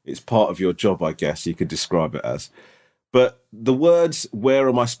 it's part of your job, I guess, you could describe it as... But the words, where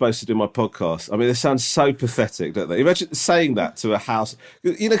am I supposed to do my podcast? I mean, they sound so pathetic, don't they? Imagine saying that to a house.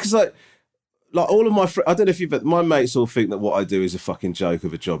 You know, because like all of my friends, I don't know if my mates all think that what I do is a fucking joke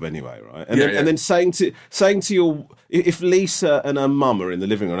of a job anyway, right? And then saying to your, if Lisa and her mum are in the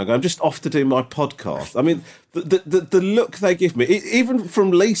living room, I go, I'm just off to do my podcast. I mean, the look they give me, even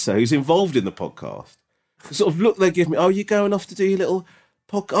from Lisa, who's involved in the podcast, the sort of look they give me, oh, you're going off to do your little...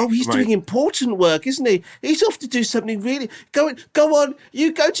 Oh, he's doing important work, isn't he? He's off to do something really. Go on.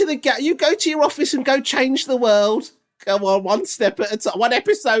 You go to your office and go change the world. Come on, one step at a time, one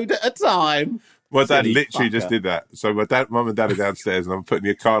episode at a time. My dad Silly literally fucker. just did that. So mum and dad are downstairs, and I'm putting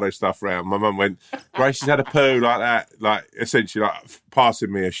the Ocado stuff around. My mum went, Gracie's had a poo like that, like essentially like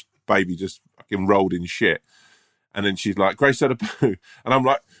passing me a baby just fucking rolled in shit. And then she's like, Grace had a poo, and I'm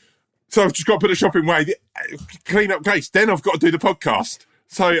like, so I've just got to put the shopping away, clean up Grace. Then I've got to do the podcast.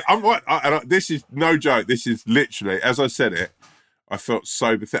 So I'm like, this is no joke. This is literally, as I said it, I felt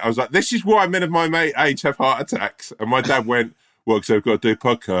so pathetic. I was like, this is why men of my age have heart attacks. And my dad went, well, because they've got to do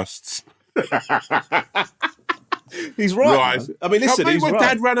podcasts. He's right. Man. I mean, listen, he's my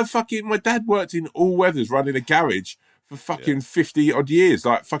right. My dad worked in all weathers, running a garage for fucking 50 odd years,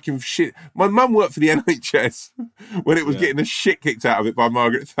 like fucking shit. My mum worked for the NHS when it was getting the shit kicked out of it by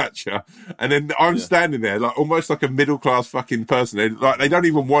Margaret Thatcher, and then I'm standing there like almost like a middle class fucking person. They don't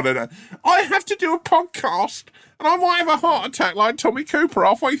even want to. I have to do a podcast, and I might have a heart attack like Tommy Cooper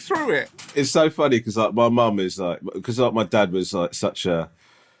halfway through it. It's so funny because like my mum is like, because like my dad was like such a.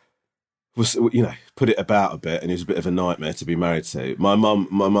 Was, you know, put it about a bit, and he was a bit of a nightmare to be married to. My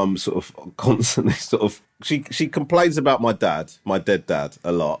mum sort of constantly she complains about my dead dad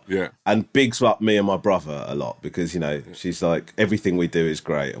a lot, and bigs up me and my brother a lot because, you know, she's like, everything we do is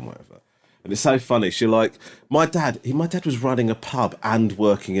great and whatever. And it's so funny. She like my dad was running a pub and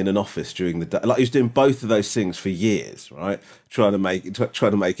working in an office during the day. Like he was doing both of those things for years, right? Trying to make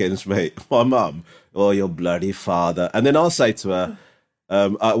ends meet. My mum, oh, your bloody father. And then I'll say to her,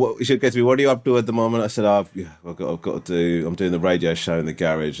 she goes to me, what are you up to at the moment? I said, I've got to do, I'm doing the radio show in the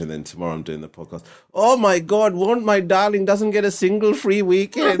garage, and then tomorrow I'm doing the podcast. Oh my God, my darling doesn't get a single free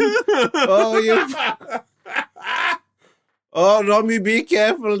weekend. Oh, Romy, be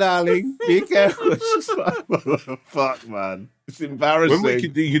careful, darling. Be careful. It's like, fuck, man. It's embarrassing. When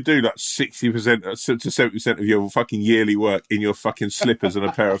you could do like 60% to 70% of your fucking yearly work in your fucking slippers and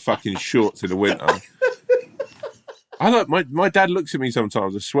a pair of fucking shorts in the winter. My dad looks at me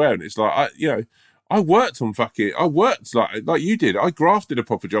sometimes, I swear, and it's like, I worked like you did. I grafted a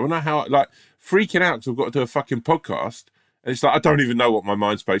proper job. I know how, like, freaking out because I've got to do a fucking podcast. And it's like, I don't even know what my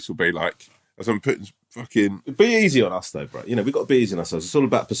mind space will be like as I'm putting fucking... Be easy on us, though, bro. You know, we've got to be easy on ourselves. It's all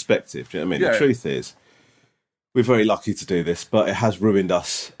about perspective. Do you know what I mean? Yeah. The truth is, we're very lucky to do this, but it has ruined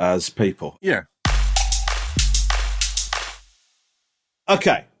us as people. Yeah.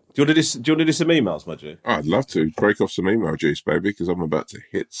 Okay. Do you want to do some emails, my Jew? I'd love to break off some email juice, baby, because I'm about to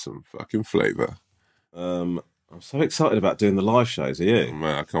hit some fucking flavour. I'm so excited about doing the live shows. Are you? Oh,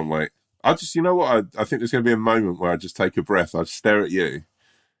 man, I can't wait. I just, you know what? I think there's going to be a moment where I just take a breath. I stare at you.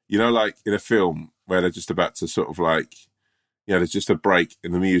 You know, like in a film where they're just about to sort of like, there's just a break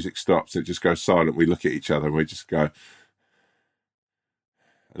and the music stops and it just goes silent. We look at each other and we just go, and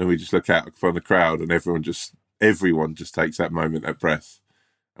then we just look out from the crowd and everyone just takes that moment, that breath.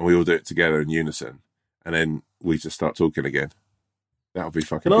 And we all do it together in unison, and then we just start talking again. That'll be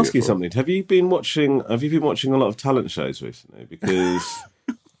fucking. Can I ask you beautiful. something? Have you been watching a lot of talent shows recently? Because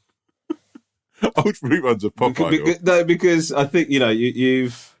old reruns of Pop Idol. Because I think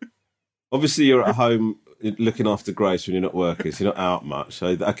you've obviously you're at home looking after Grace when you're not working, so you're not out much. So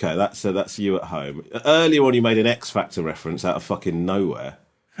okay, that's you at home. Earlier on, you made an X Factor reference out of fucking nowhere,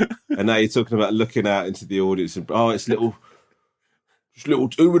 and now you're talking about looking out into the audience and it's little.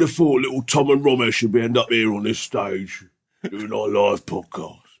 Who would have thought little Tom and Romesh should be end up here on this stage doing our live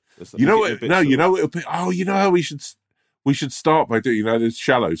podcast? You know what? No, you know what it'll be. Oh, you know how we should start by doing. The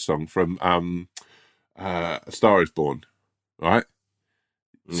Shallow song from A Star Is Born, right?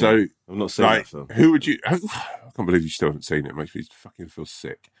 So I've not seen that film. Who would you? I can't believe you still haven't seen it. It makes me fucking feel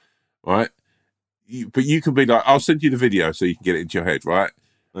sick, right? But you could be like, I'll send you the video so you can get it into your head, right?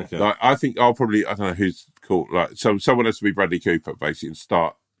 Okay. Like, I think I don't know who's called, like, so someone has to be Bradley Cooper, basically, and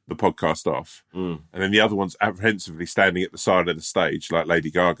start the podcast off. And then the other one's apprehensively standing at the side of the stage, like Lady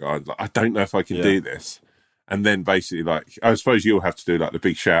Gaga. And like, I don't know if I can do this. And then basically, like, I suppose you'll have to do, like, the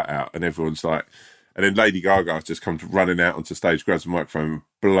big shout out, and everyone's like, and then Lady Gaga just comes running out onto stage, grabs the microphone, and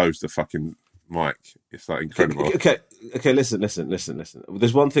blows the fucking mic. It's like incredible. Okay, listen.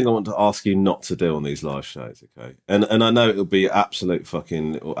 There's one thing I want to ask you not to do on these live shows, okay? And I know it'll be absolute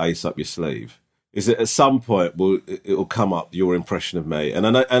fucking ace up your sleeve. Is that at some point it'll come up your impression of me, and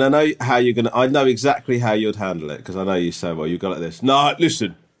I know how you're gonna. I know exactly how you'd handle it because I know you so well. You go like this. No,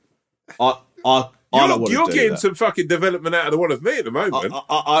 listen, I don't want to do You're getting that. some fucking development out of the one of me at the moment. You're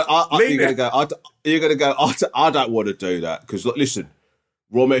gonna go. I don't want to do that because listen.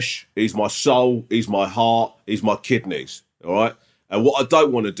 Romesh, he's my soul, he's my heart, he's my kidneys, all right? And what I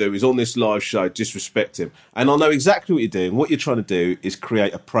don't want to do is on this live show disrespect him. And I know exactly what you're doing. What you're trying to do is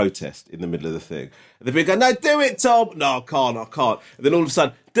create a protest in the middle of the thing. And the people go, no, do it, Tom. No, I can't. And then all of a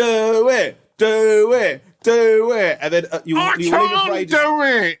sudden, do it, do it. And then you I leave can't for ages. do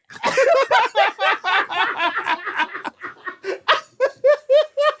it.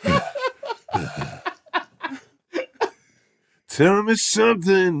 Tell me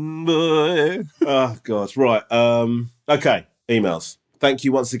something, boy. Oh, God. Right. Okay. Emails. Thank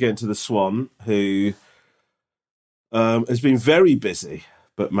you once again to the Swan, who has been very busy,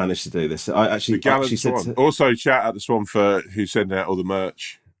 but managed to do this. I actually, Swan. Also, shout out the Swan for who sent out all the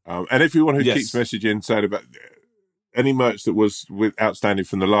merch. And everyone who keeps messaging saying about any merch that was outstanding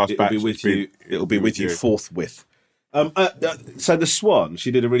from the last batch. It'll be with you forthwith. So the Swan,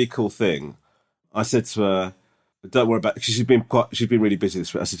 she did a really cool thing. I said to her, don't worry about, because she's been really busy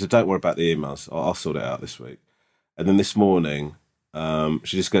this week. I said, so don't worry about the emails. I'll sort it out this week. And then this morning,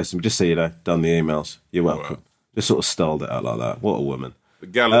 she just goes to me, just so you know, done the emails. You're welcome. Wow. Just sort of styled it out like that. What a woman. The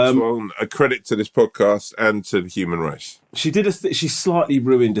gallant Swan, a credit to this podcast and to the human race. She did she slightly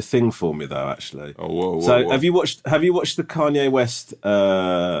ruined a thing for me though, actually. Oh, whoa. Have you watched the Kanye West?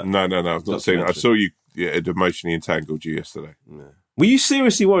 No, I've not seen it. I saw you. Yeah, it emotionally entangled you yesterday. Yeah. Were you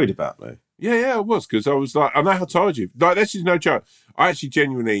seriously worried about me? Yeah, I was, because I was like, I know how tired you. Like, this is no joke. I actually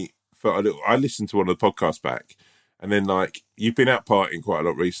genuinely felt a little. I listened to one of the podcasts back, and then like you've been out partying quite a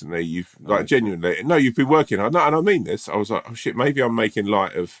lot recently. You've genuinely, you've been working. And I mean this. I was like, oh shit, maybe I'm making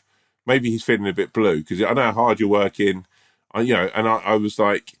light of. Maybe he's feeling a bit blue because I know how hard you're working. And I was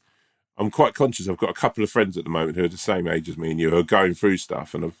like, I'm quite conscious. I've got a couple of friends at the moment who are the same age as me and you who are going through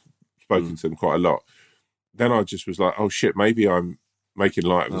stuff, and I've spoken to them quite a lot. Then I just was like, oh shit, maybe I'm making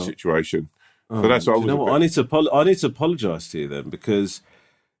light of the situation. So that's what I was. You know what? I need to apologise to you then, because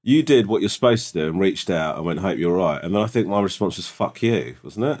you did what you're supposed to do and reached out and went, hope you're all right. And then I think my response was, fuck you,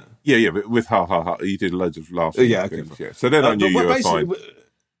 wasn't it? Yeah, but with ha ha ha, you did loads of laughing. Yeah, okay. Yeah. So then I knew you were fine.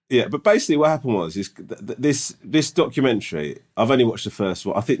 Yeah, but basically what happened was this documentary, I've only watched the first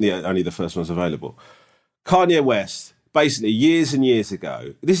one. I think only the first one's available. Kanye West, basically years and years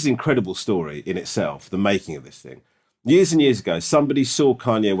ago, this is an incredible story in itself, the making of this thing. Years and years ago, somebody saw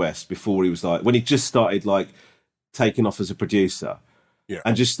Kanye West before he was when he just started taking off as a producer,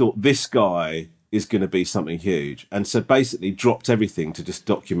 and just thought this guy is going to be something huge, and so basically dropped everything to just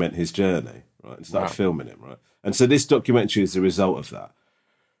document his journey, right, and started filming him, right. And so this documentary is the result of that.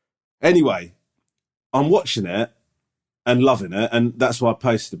 Anyway, I'm watching it and loving it, and that's why I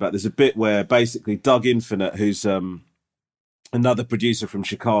posted about. There's a bit where basically Doug Infinite, who's another producer from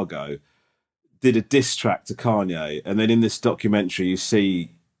Chicago, did a diss track to Kanye, and then in this documentary you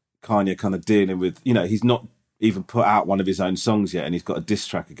see Kanye kind of dealing with, he's not even put out one of his own songs yet, and he's got a diss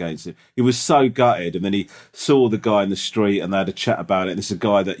track against him. He was so gutted, and then he saw the guy in the street, and they had a chat about it. And it's a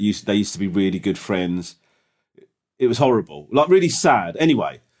guy that they used to be really good friends. It was horrible, really sad.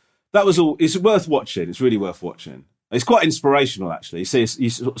 Anyway, that was all. It's worth watching. It's really worth watching. It's quite inspirational, actually. So you're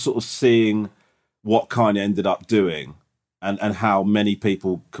sort of seeing what Kanye ended up doing, and how many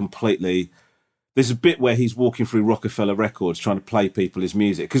people completely. There's a bit where he's walking through Rockefeller Records trying to play people his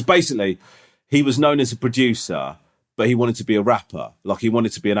music. Because basically, he was known as a producer, but he wanted to be a rapper. He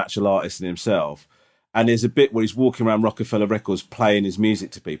wanted to be an actual artist in himself. And there's a bit where he's walking around Rockefeller Records playing his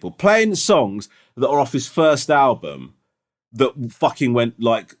music to people. Playing songs that are off his first album that fucking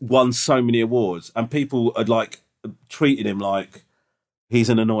won so many awards. And people had, treated him like he's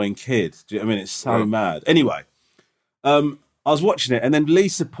an annoying kid. Do you know what I mean? It's so mad. Anyway, I was watching it, and then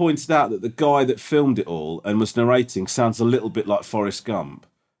Lisa pointed out that the guy that filmed it all and was narrating sounds a little bit like Forrest Gump,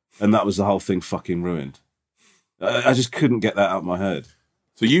 and that was the whole thing fucking ruined. I just couldn't get that out of my head.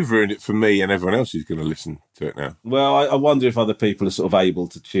 So you've ruined it for me and everyone else who's going to listen to it now. Well, I wonder if other people are sort of able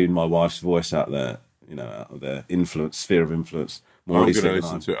to tune my wife's voice out there, out of their sphere of influence. I'm going to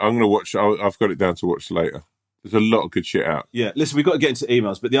listen to it. I'm going to watch. I've got it down to watch later. There's a lot of good shit out. Yeah, listen, we've got to get into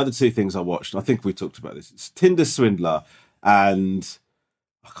emails, but the other two things I watched, I think we talked about this. It's Tinder Swindler. And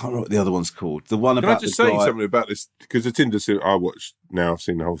I can't remember what the other one's called. The one about. Can I just say something about this? Because the Tinder I watched now, I've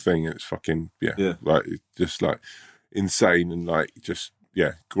seen the whole thing, and it's fucking just insane and just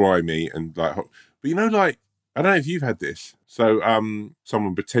grimy and But I don't know if you've had this. So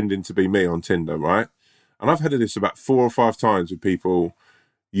someone pretending to be me on Tinder, right? And I've had this about 4 or 5 times with people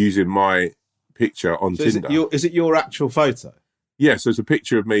using my picture on Tinder. Is it your actual photo? Yeah, so it's a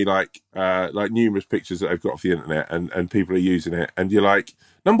picture of me, like numerous pictures that they've got off the internet, and people are using it. And you're like,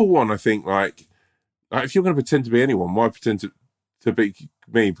 number one, I think, if you're going to pretend to be anyone, why pretend to be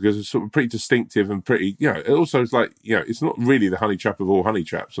me? Because it's sort of pretty distinctive and pretty, it also is it's not really the honey trap of all honey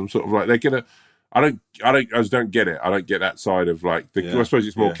traps. I'm sort of they're going to, I just don't get it. I don't get that side of I suppose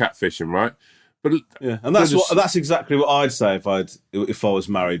it's more catfishing, right? But and that's exactly what I'd say if I was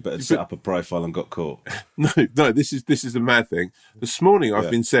married but had set up a profile and got caught. No, this is the mad thing. This morning I've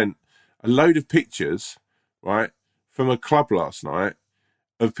been sent a load of pictures right, from a club last night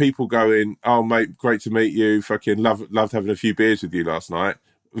of people going, "Oh, mate, great to meet you. Fucking loved having a few beers with you last night."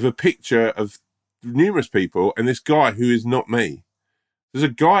 With a picture of numerous people and this guy who is not me. There's a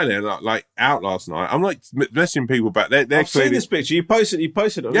guy there like out last night. I'm like messaging people back. They're I've clearly... seen this picture. You posted it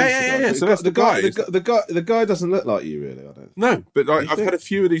on Instagram. Yeah. So that's the guy. The guy doesn't look like you, really. I don't. No, but like I've had a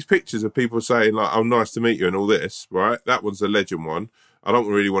few of these pictures of people saying like, "Oh, nice to meet you," and all this. Right, that one's a legend one. I don't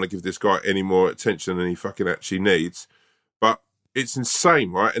really want to give this guy any more attention than he fucking actually needs. But it's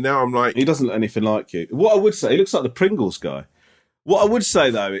insane, right? And now I'm like, he doesn't look anything like you. What I would say, he looks like the Pringles guy. What I would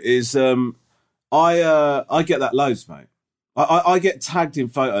say though is, I get that loads, mate. I get tagged in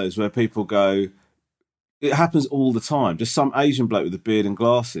photos where people go, it happens all the time. Just some Asian bloke with a beard and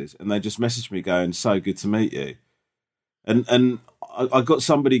glasses, and they just message me going, "So good to meet you." And I got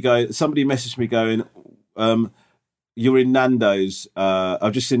somebody messaged me going, "You're in Nando's.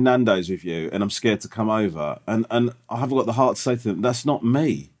 I've just seen Nando's with you, and I'm scared to come over." And I haven't got the heart to say to them, "That's not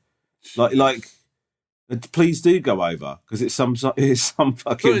me." Like. Please do go over because it's some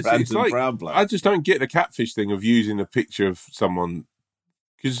fucking random brown bloke. I just don't get the catfish thing of using a picture of someone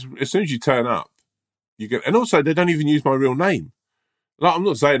because as soon as you turn up, you get, and also they don't even use my real name. Like I'm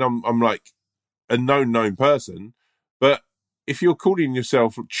not saying I'm like a known person, but if you're calling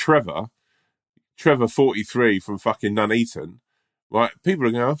yourself Trevor 43 from fucking Nuneaton, right? People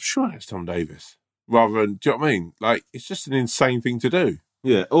are going, "I'm sure that's Tom Davis," rather than, do you know what I mean? Like it's just an insane thing to do.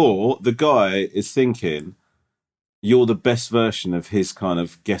 Yeah, or the guy is thinking you're the best version of his kind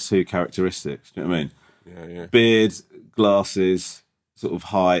of Guess Who characteristics. Do you know what I mean? Yeah. Beard, glasses, sort of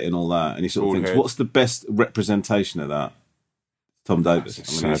height and all that. And he sort of thinks, what's the best representation of that? Tom Davis.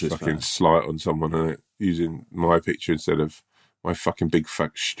 It's a sad fucking slight on someone, isn't it? Using my picture instead of my fucking big,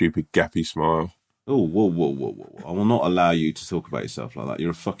 fat, stupid, gappy smile. Oh, whoa. I will not allow you to talk about yourself like that.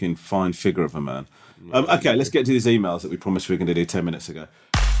 You're a fucking fine figure of a man. Okay, let's get to these emails that we promised we were going to do 10 minutes ago.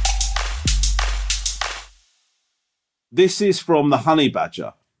 This is from the Honey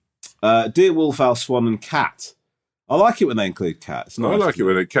Badger. Dear Wolf, Owl, Swan and Cat. I like it when they include cat. It's nice, I like it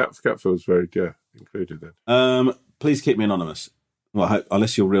when cat feels very included then. Please keep me anonymous. Well,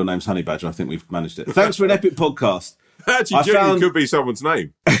 unless your real name's Honey Badger, I think we've managed it. Thanks for an epic podcast. Actually, could be someone's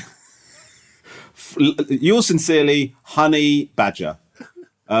name. Yours sincerely, Honey Badger.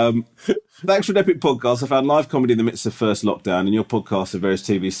 Thanks for an epic podcast. I found live comedy in the midst of first lockdown, and your podcast and various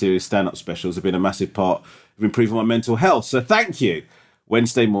TV series stand-up specials have been a massive part of improving my mental health. So thank you.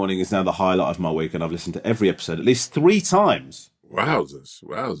 Wednesday morning is now the highlight of my week, and I've listened to every episode at least 3 times. Wowzers.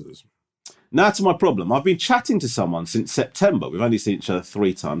 Now to my problem. I've been chatting to someone since September. We've only seen each other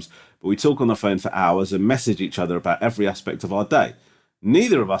 3 times, but we talk on the phone for hours and message each other about every aspect of our day.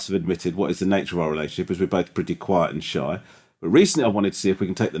 Neither of us have admitted what is the nature of our relationship, as we're both pretty quiet and shy. But recently I wanted to see if we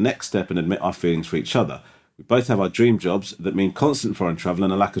can take the next step and admit our feelings for each other. We both have our dream jobs that mean constant foreign travel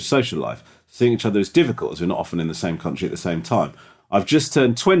and a lack of social life. Seeing each other is difficult as we're not often in the same country at the same time. I've just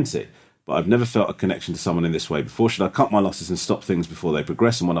turned 20, but I've never felt a connection to someone in this way before. Should I cut my losses and stop things before they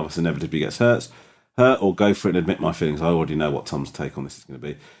progress and one of us inevitably gets hurt, or go for it and admit my feelings? I already know what Tom's take on this is going to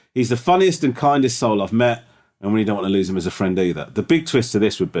be. He's the funniest and kindest soul I've met, and we don't want to lose him as a friend either. The big twist to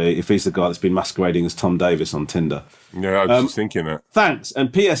this would be if he's the guy that's been masquerading as Tom Davis on Tinder. Yeah, I was just thinking that. Thanks.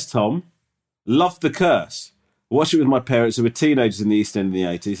 And P.S. Tom, loved The Curse. I watched it with my parents who were teenagers in the East End in the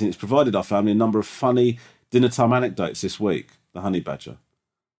 80s, and it's provided our family a number of funny dinner time anecdotes this week. The Honey Badger.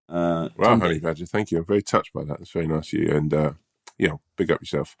 Wow, Honey Badger, thank you. I'm very touched by that. It's very nice of you. And, big up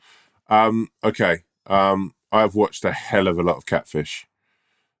yourself. Okay. I've watched a hell of a lot of Catfish.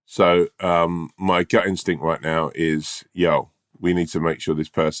 So my gut instinct right now is, we need to make sure this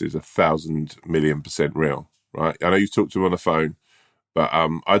person is 1,000,000,000% real, right? I know you've talked to him on the phone, but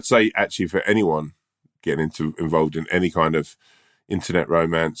I'd say actually for anyone getting involved in any kind of internet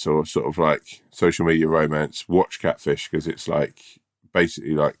romance or sort of like social media romance, watch Catfish, because it's like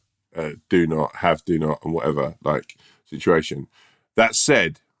basically like do not, and whatever like situation. That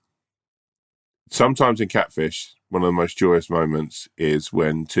said, sometimes in Catfish, one of the most joyous moments is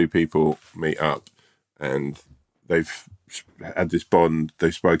when 2 people meet up and they've had this bond,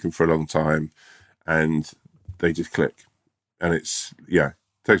 they've spoken for a long time, and they just click. And it's,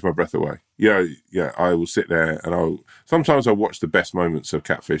 takes my breath away. I will sit there and sometimes I'll watch the best moments of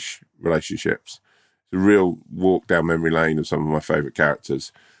Catfish relationships. It's a real walk down memory lane of some of my favourite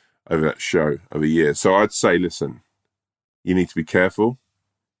characters over that show over years. So I'd say, listen, you need to be careful.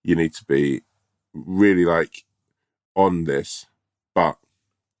 You need to be really like on this, but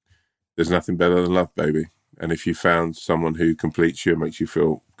there's nothing better than love, baby. And if you found someone who completes you and makes you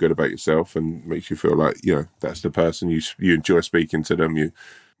feel good about yourself and makes you feel like, that's the person you enjoy speaking to them, you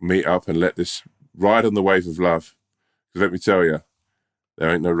meet up and let this Ride on the wave of love. Because let me tell you, there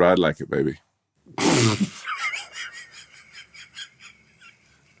ain't no ride like it, baby.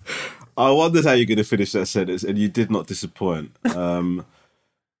 I wondered how you're going to finish that sentence, and you did not disappoint.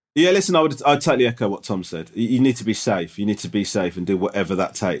 Yeah, listen, I'd totally echo what Tom said. You need to be safe. You need to be safe and do whatever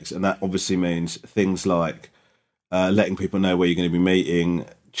that takes. And that obviously means things like letting people know where you're going to be meeting,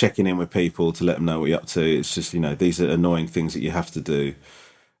 checking in with people to let them know what you're up to. It's just, these are annoying things that you have to do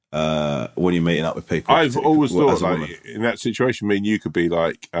when you're meeting up with people. I've always thought, like, in that situation, me and you could be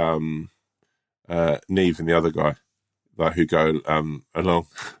like Neve and the other guy, like, who go along.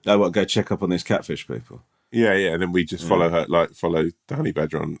 Oh, what, go check up on these catfish people? Yeah, and then we just follow her, like follow the honey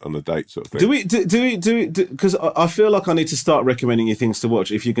badger on a date, sort of thing. Do we? Because I feel like I need to start recommending you things to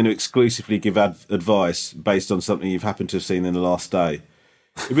watch if you're going to exclusively give advice based on something you've happened to have seen in the last day.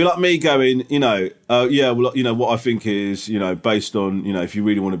 It'd be like me going, what I think is, based on, if you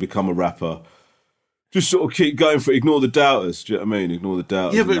really want to become a rapper, just sort of keep going for it. Ignore the doubters. Do you know what I mean? Ignore the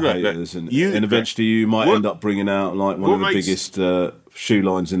doubters and the haters, and eventually you might end up bringing out like one of the biggest shoe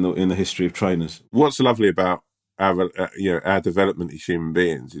lines in the history of trainers. What's lovely about our development as human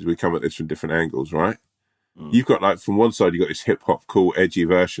beings is we come at this from different angles, right? You've got, like, from one side, you've got this hip-hop, cool, edgy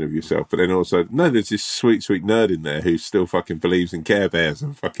version of yourself, but then also, no, there's this sweet, sweet nerd in there who still fucking believes in Care Bears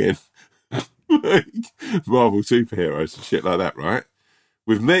and fucking Marvel superheroes and shit like that, right?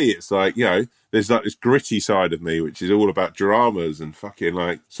 With me, it's like, there's like this gritty side of me, which is all about dramas and fucking,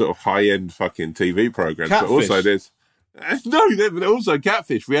 like, sort of high-end fucking TV programs. Catfish. But also there's... No, but also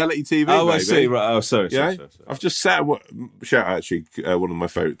Catfish, reality TV. Oh, baby. I see. Right. Oh, sorry. I've just sat... Shout out, actually, one of my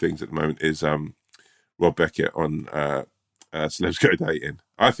favourite things at the moment is... Rob Beckett on Celebs Go Dating.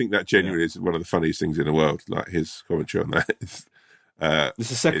 I think that genuinely is one of the funniest things in the world. Like, his commentary on that is... This is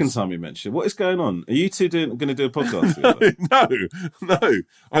the second time you mentioned. What is going on? Are you two going to do a podcast together? No.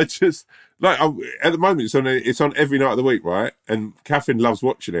 I just... Like, at the moment, it's on every night of the week, right? And Catherine loves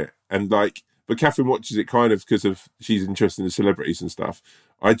watching it. And, like... But Catherine watches it kind of because of... She's interested in celebrities and stuff.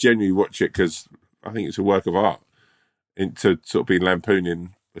 I genuinely watch it because I think it's a work of art. To sort of be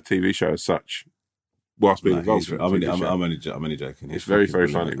lampooning a TV show as such... whilst being involved. I'm only joking. It's very, very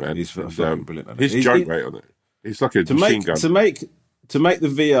funny, man. He's fucking brilliant. His joke rate on it. It's like a machine gun. To make the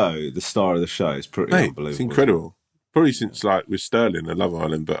VO the star of the show is pretty unbelievable. It's incredible. Probably since, like, with Sterling and Love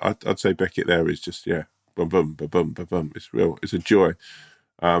Island, but I'd say Beckett there is just, boom, boom, ba boom, ba boom. It's real. It's a joy.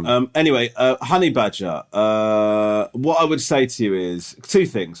 Anyway, Honey Badger. What I would say to you is two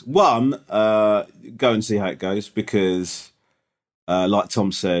things. One, go and see how it goes because... like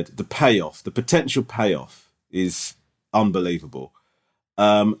Tom said, the potential payoff is unbelievable.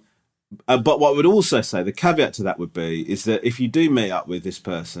 But what I would also say, the caveat to that would be, is that if you do meet up with this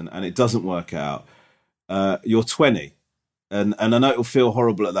person and it doesn't work out, you're 20. And I know it'll feel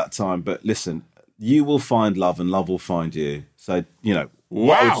horrible at that time, but listen, you will find love and love will find you. So,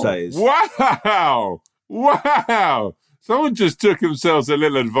 what I would say is... Wow! Someone just took themselves a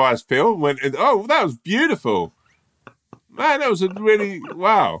little advice pill and went, oh, that was beautiful. Man, that was a really...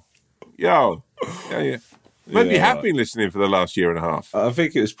 Wow. Yo. Yeah. Maybe you have been listening for the last year and a half. I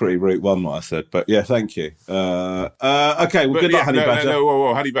think it was pretty route one what I said, but yeah, thank you. Okay, well, good luck, Honey Badger.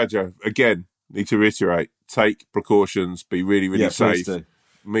 Whoa, Honey Badger. Again, need to reiterate, take precautions, be really, really safe.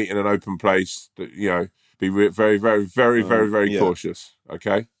 Meet in an open place, be very, very, very, very, very cautious,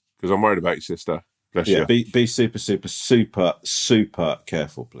 okay? Because I'm worried about your sister. Bless you. Be super, super, super, super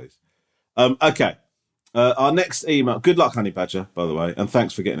careful, please. Okay. Our next email. Good luck, Honey Badger, by the way, and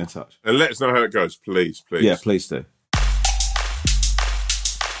thanks for getting in touch. And let us know how it goes, please. Yeah, please do.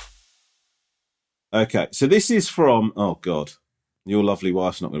 Okay, so this is from... Oh, God. Your lovely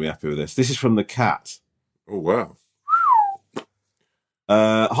wife's not going to be happy with this. This is from the cat. Oh, wow.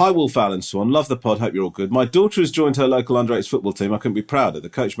 Hi, Wolf Allen Swan. Love the pod. Hope you're all good. My daughter has joined her local under-8s football team. I couldn't be prouder. The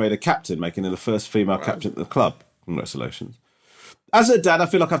coach made her captain, making her the first female captain at the club. Congratulations. As a dad, I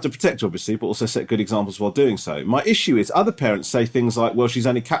feel like I have to protect her, obviously, but also set good examples while doing so. My issue is other parents say things like, well, she's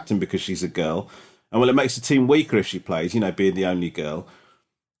only captain because she's a girl, and well, it makes the team weaker if she plays, being the only girl.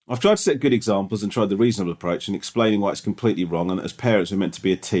 I've tried to set good examples and tried the reasonable approach and explaining why it's completely wrong and that as parents we're meant to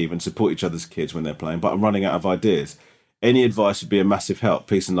be a team and support each other's kids when they're playing, but I'm running out of ideas. Any advice would be a massive help.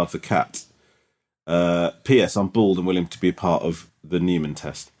 Peace and love, the cat. P.S. I'm bald and willing to be a part of the Newman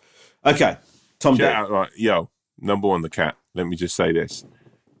test. Okay, Tom D. Right, yo, number one, the cat. Let me just say this.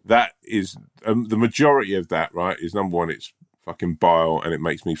 That is, the majority of that, right, is number one, it's fucking bile and it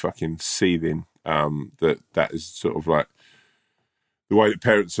makes me fucking seething. That is sort of like the way that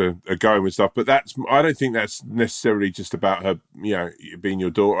parents are going with stuff. But I don't think that's necessarily just about her, being your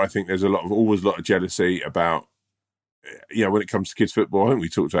daughter. I think there's always a lot of jealousy about when it comes to kids football, I think we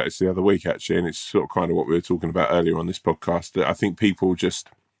talked about this the other week actually, and it's sort of kind of what we were talking about earlier on this podcast. That I think people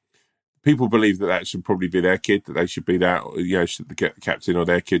believe that should probably be their kid, that they should be that, should get the captain or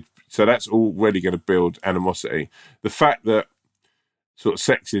their kid. So that's already going to build animosity. The fact that sort of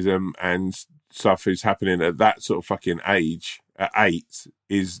sexism and stuff is happening at that sort of fucking age at 8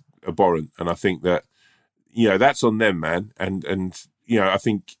 is abhorrent, and I think that that's on them, man. And I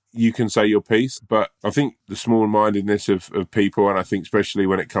think you can say your piece, but I think the small-mindedness of people, and I think especially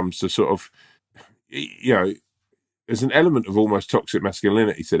when it comes to sort of, there's an element of almost toxic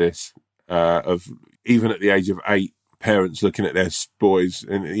masculinity to this, of even at the age of 8, parents looking at their boys,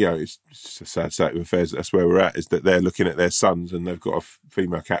 and it's just a sad state of affairs. That's where we're at, is that they're looking at their sons and they've got a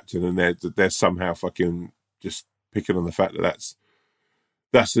female captain, and they're somehow fucking just picking on the fact that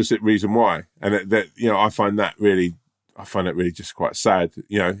that's the reason why. And I find that really just quite sad.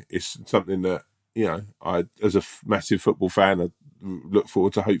 It's something that I, as a massive football fan, I look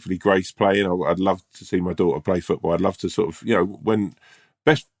forward to hopefully Grace playing. I'd love to see my daughter play football. I'd love to sort of when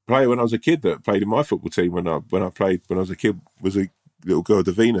best player when I was a kid that played in my football team when I was a kid was a little girl,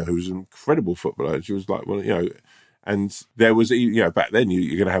 Davina, who was an incredible footballer. She was like, and there was back then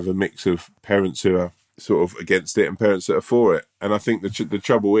you're going to have a mix of parents who are sort of against it and parents that are for it. And I think the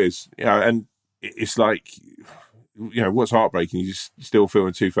trouble is, and it's like, what's heartbreaking, you still feel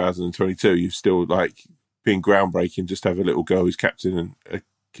in 2022, you still like being groundbreaking just to have a little girl who's captain in a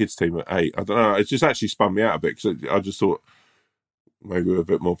kids team at 8. I don't know, it's just actually spun me out a bit, because I just thought maybe we're a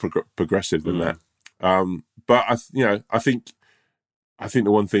bit more progressive than that. But I think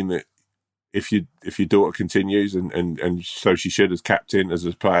the one thing that if your daughter continues, and so she should as captain, as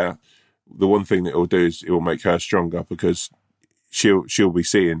a player, the one thing that it will do is it will make her stronger, because she'll be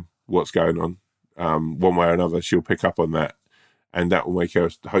seeing what's going on. One way or another, she'll pick up on that, and that will make her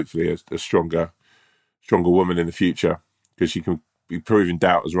hopefully a stronger woman in the future, because she can be proving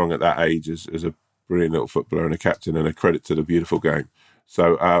doubters wrong at that age as a brilliant little footballer and a captain, and a credit to the beautiful game.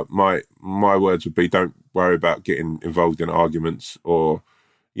 So my words would be, don't worry about getting involved in arguments, or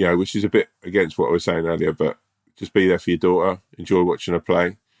which is a bit against what I was saying earlier, but just be there for your daughter, enjoy watching her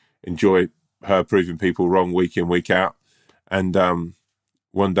play, enjoy her proving people wrong week in, week out, and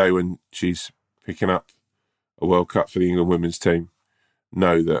one day when she's picking up a World Cup for the England women's team,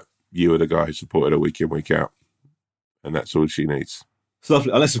 know that you are the guy who supported her week in, week out, and that's all she needs. It's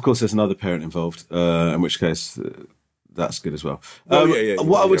lovely, unless of course there's another parent involved, in which case that's good as well.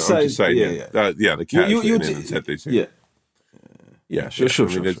 What I would say, the cat and said these things. Sure.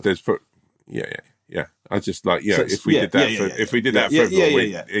 I mean, there's I just like, if we did that for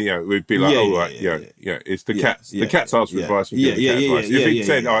everyone, we'd be like, it's the cats. The cats ask for advice. If he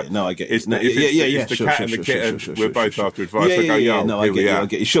said, I get it. It's the cat and the kitten. We're both after advice. I go, I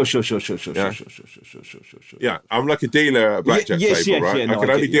get you. Sure. Yeah, I'm like a dealer at a blackjack table, right? I can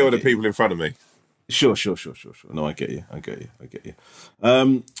only deal with the people in front of me. Sure. No, I get you.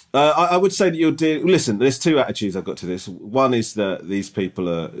 I would say that you're dealing... Listen, there's two attitudes I've got to this. One is that these people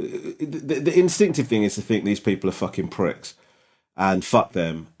are... The instinctive thing is to think these people are fucking pricks, and fuck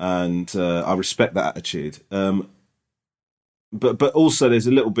them, and I respect that attitude. But also there's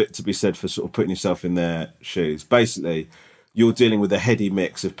a little bit to be said for sort of putting yourself in their shoes. Basically, you're dealing with a heady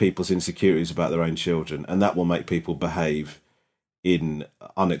mix of people's insecurities about their own children, and that will make people behave in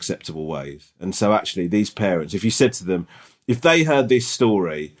unacceptable ways. And so actually these parents, if you said to them, if they heard this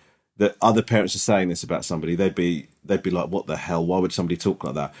story that other parents are saying this about somebody, they'd be like, what the hell, why would somebody talk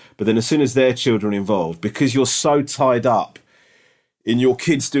like that? But then as soon as their children are involved, because you're so tied up in your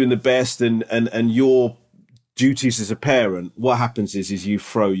kids doing the best and your duties as a parent, what happens is you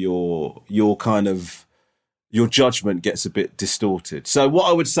throw your kind of, your judgment gets a bit distorted. So what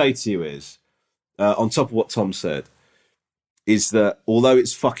I would say to you is, on top of what Tom said, is that although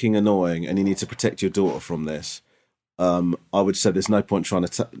it's fucking annoying and you need to protect your daughter from this, I would say there's no point trying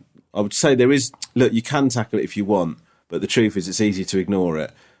to... I would say there is... Look, you can tackle it if you want, but the truth is it's easy to ignore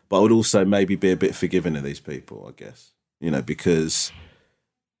it. But I would also maybe be a bit forgiving of these people, I guess. Because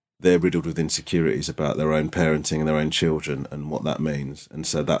they're riddled with insecurities about their own parenting and their own children and what that means. And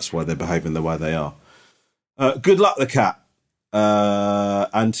so that's why they're behaving the way they are. Good luck, the cat.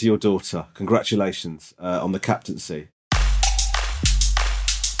 And to your daughter. Congratulations on the captaincy.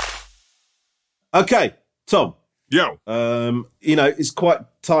 Okay, Tom. Yo. It's quite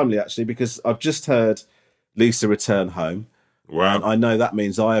timely, actually, because I've just heard Lisa return home. Wow. And I know that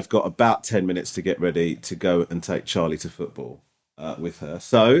means I have got about 10 minutes to get ready to go and take Charlie to football with her.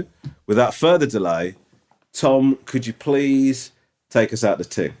 So, without further delay, Tom, could you please take us out the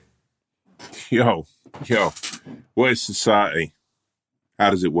ting? Yo. What is society? How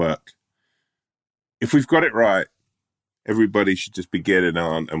does it work? If we've got it right, Everybody should just be getting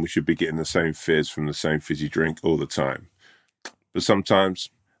on, and we should be getting the same fizz from the same fizzy drink all the time. But sometimes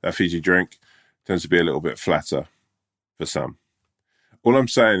that fizzy drink tends to be a little bit flatter for some. All I'm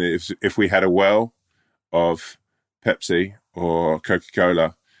saying is, if we had a well of Pepsi or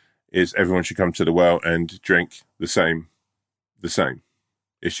Coca-Cola, is everyone should come to the well and drink the same.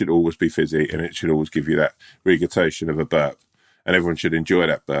 It should always be fizzy, and it should always give you that regurgitation of a burp, and everyone should enjoy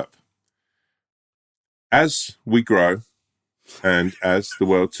that burp. As we grow, and as the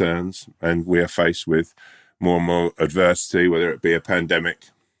world turns, and we are faced with more and more adversity, whether it be a pandemic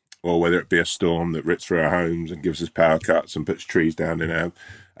or whether it be a storm that rips through our homes and gives us power cuts and puts trees down in our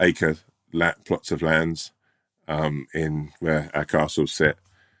acre plots of lands in where our castles sit,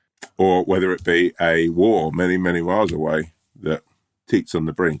 or whether it be a war many, many miles away that teets on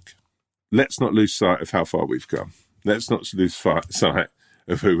the brink. Let's not lose sight of how far we've come. Let's not lose sight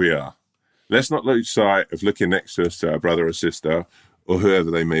of who we are. Let's not lose sight of looking next to us to our brother or sister or whoever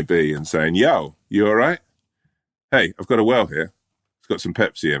they may be and saying, yo, you all right? Hey, I've got a well here. It's got some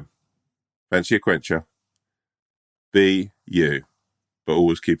Pepsi in. Fancy a quencher? Be you, but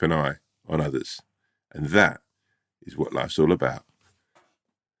always keep an eye on others. And that is what life's all about.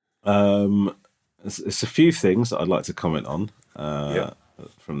 It's a few things that I'd like to comment on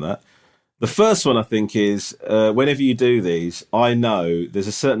from that. The first one, I think, is whenever you do these, I know there's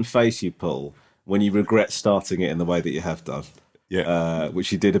a certain face you pull when you regret starting it in the way that you have done. Yeah.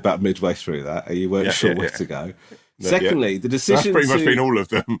 Which you did about midway through that, and you weren't sure where to go. Secondly, the decision That's pretty much been all of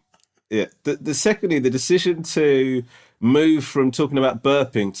them. Yeah. Secondly, the decision to move from talking about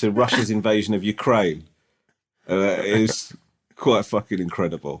burping to Russia's invasion of Ukraine is quite fucking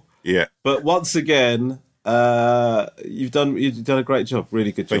incredible. Yeah. But once again, you've done a great job.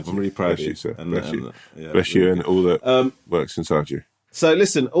 Really good job. I'm really proud of you. Sir. And, Bless you and all that works inside you. So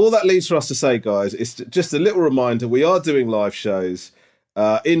listen, all that leaves for us to say, guys, is just a little reminder. We are doing live shows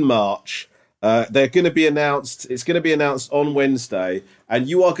in March. They're going to be announced. It's going to be announced on Wednesday, and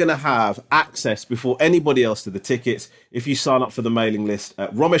you are going to have access before anybody else to the tickets if you sign up for the mailing list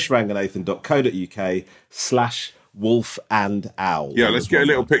at romeshranganathan.co.uk/Wolf and Owl. Yeah, let's get a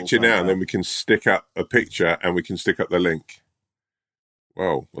little picture now, and then we can stick up a picture and we can stick up the link.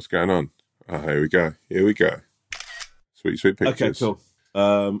 Whoa, what's going on? Oh, here we go. Sweet, sweet pictures. Okay,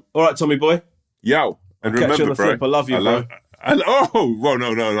 cool. All right, Tommy boy. Yo, and I'll remember, catch you on the bro. flip. I love you, bro. Well,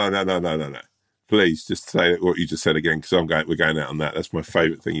 no. Please, just say what you just said again, because we're going out on that. That's my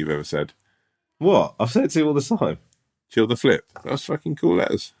favourite thing you've ever said. What? I've said it to you all the time. Chill the flip. That's fucking cool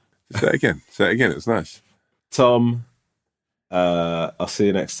letters. Say it again. It's nice. Tom, I'll see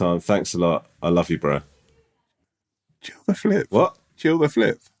you next time. Thanks a lot. I love you, bro. Chill the flip. What? Chill the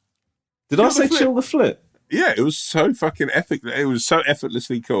flip. Did I say chill the flip? Yeah, it was so fucking epic. It was so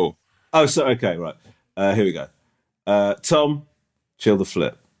effortlessly cool. Oh, so okay, right. Here we go. Tom, chill the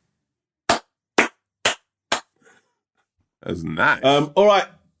flip. That's nice. All right.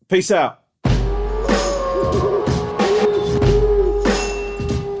 Peace out.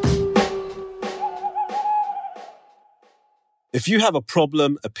 If you have a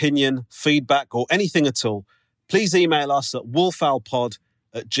problem, opinion, feedback, or anything at all, please email us at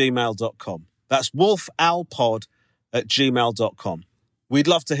wolfowlpod@gmail.com. That's wolfowlpod@gmail.com. We'd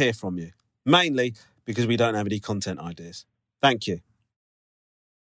love to hear from you, mainly because we don't have any content ideas. Thank you.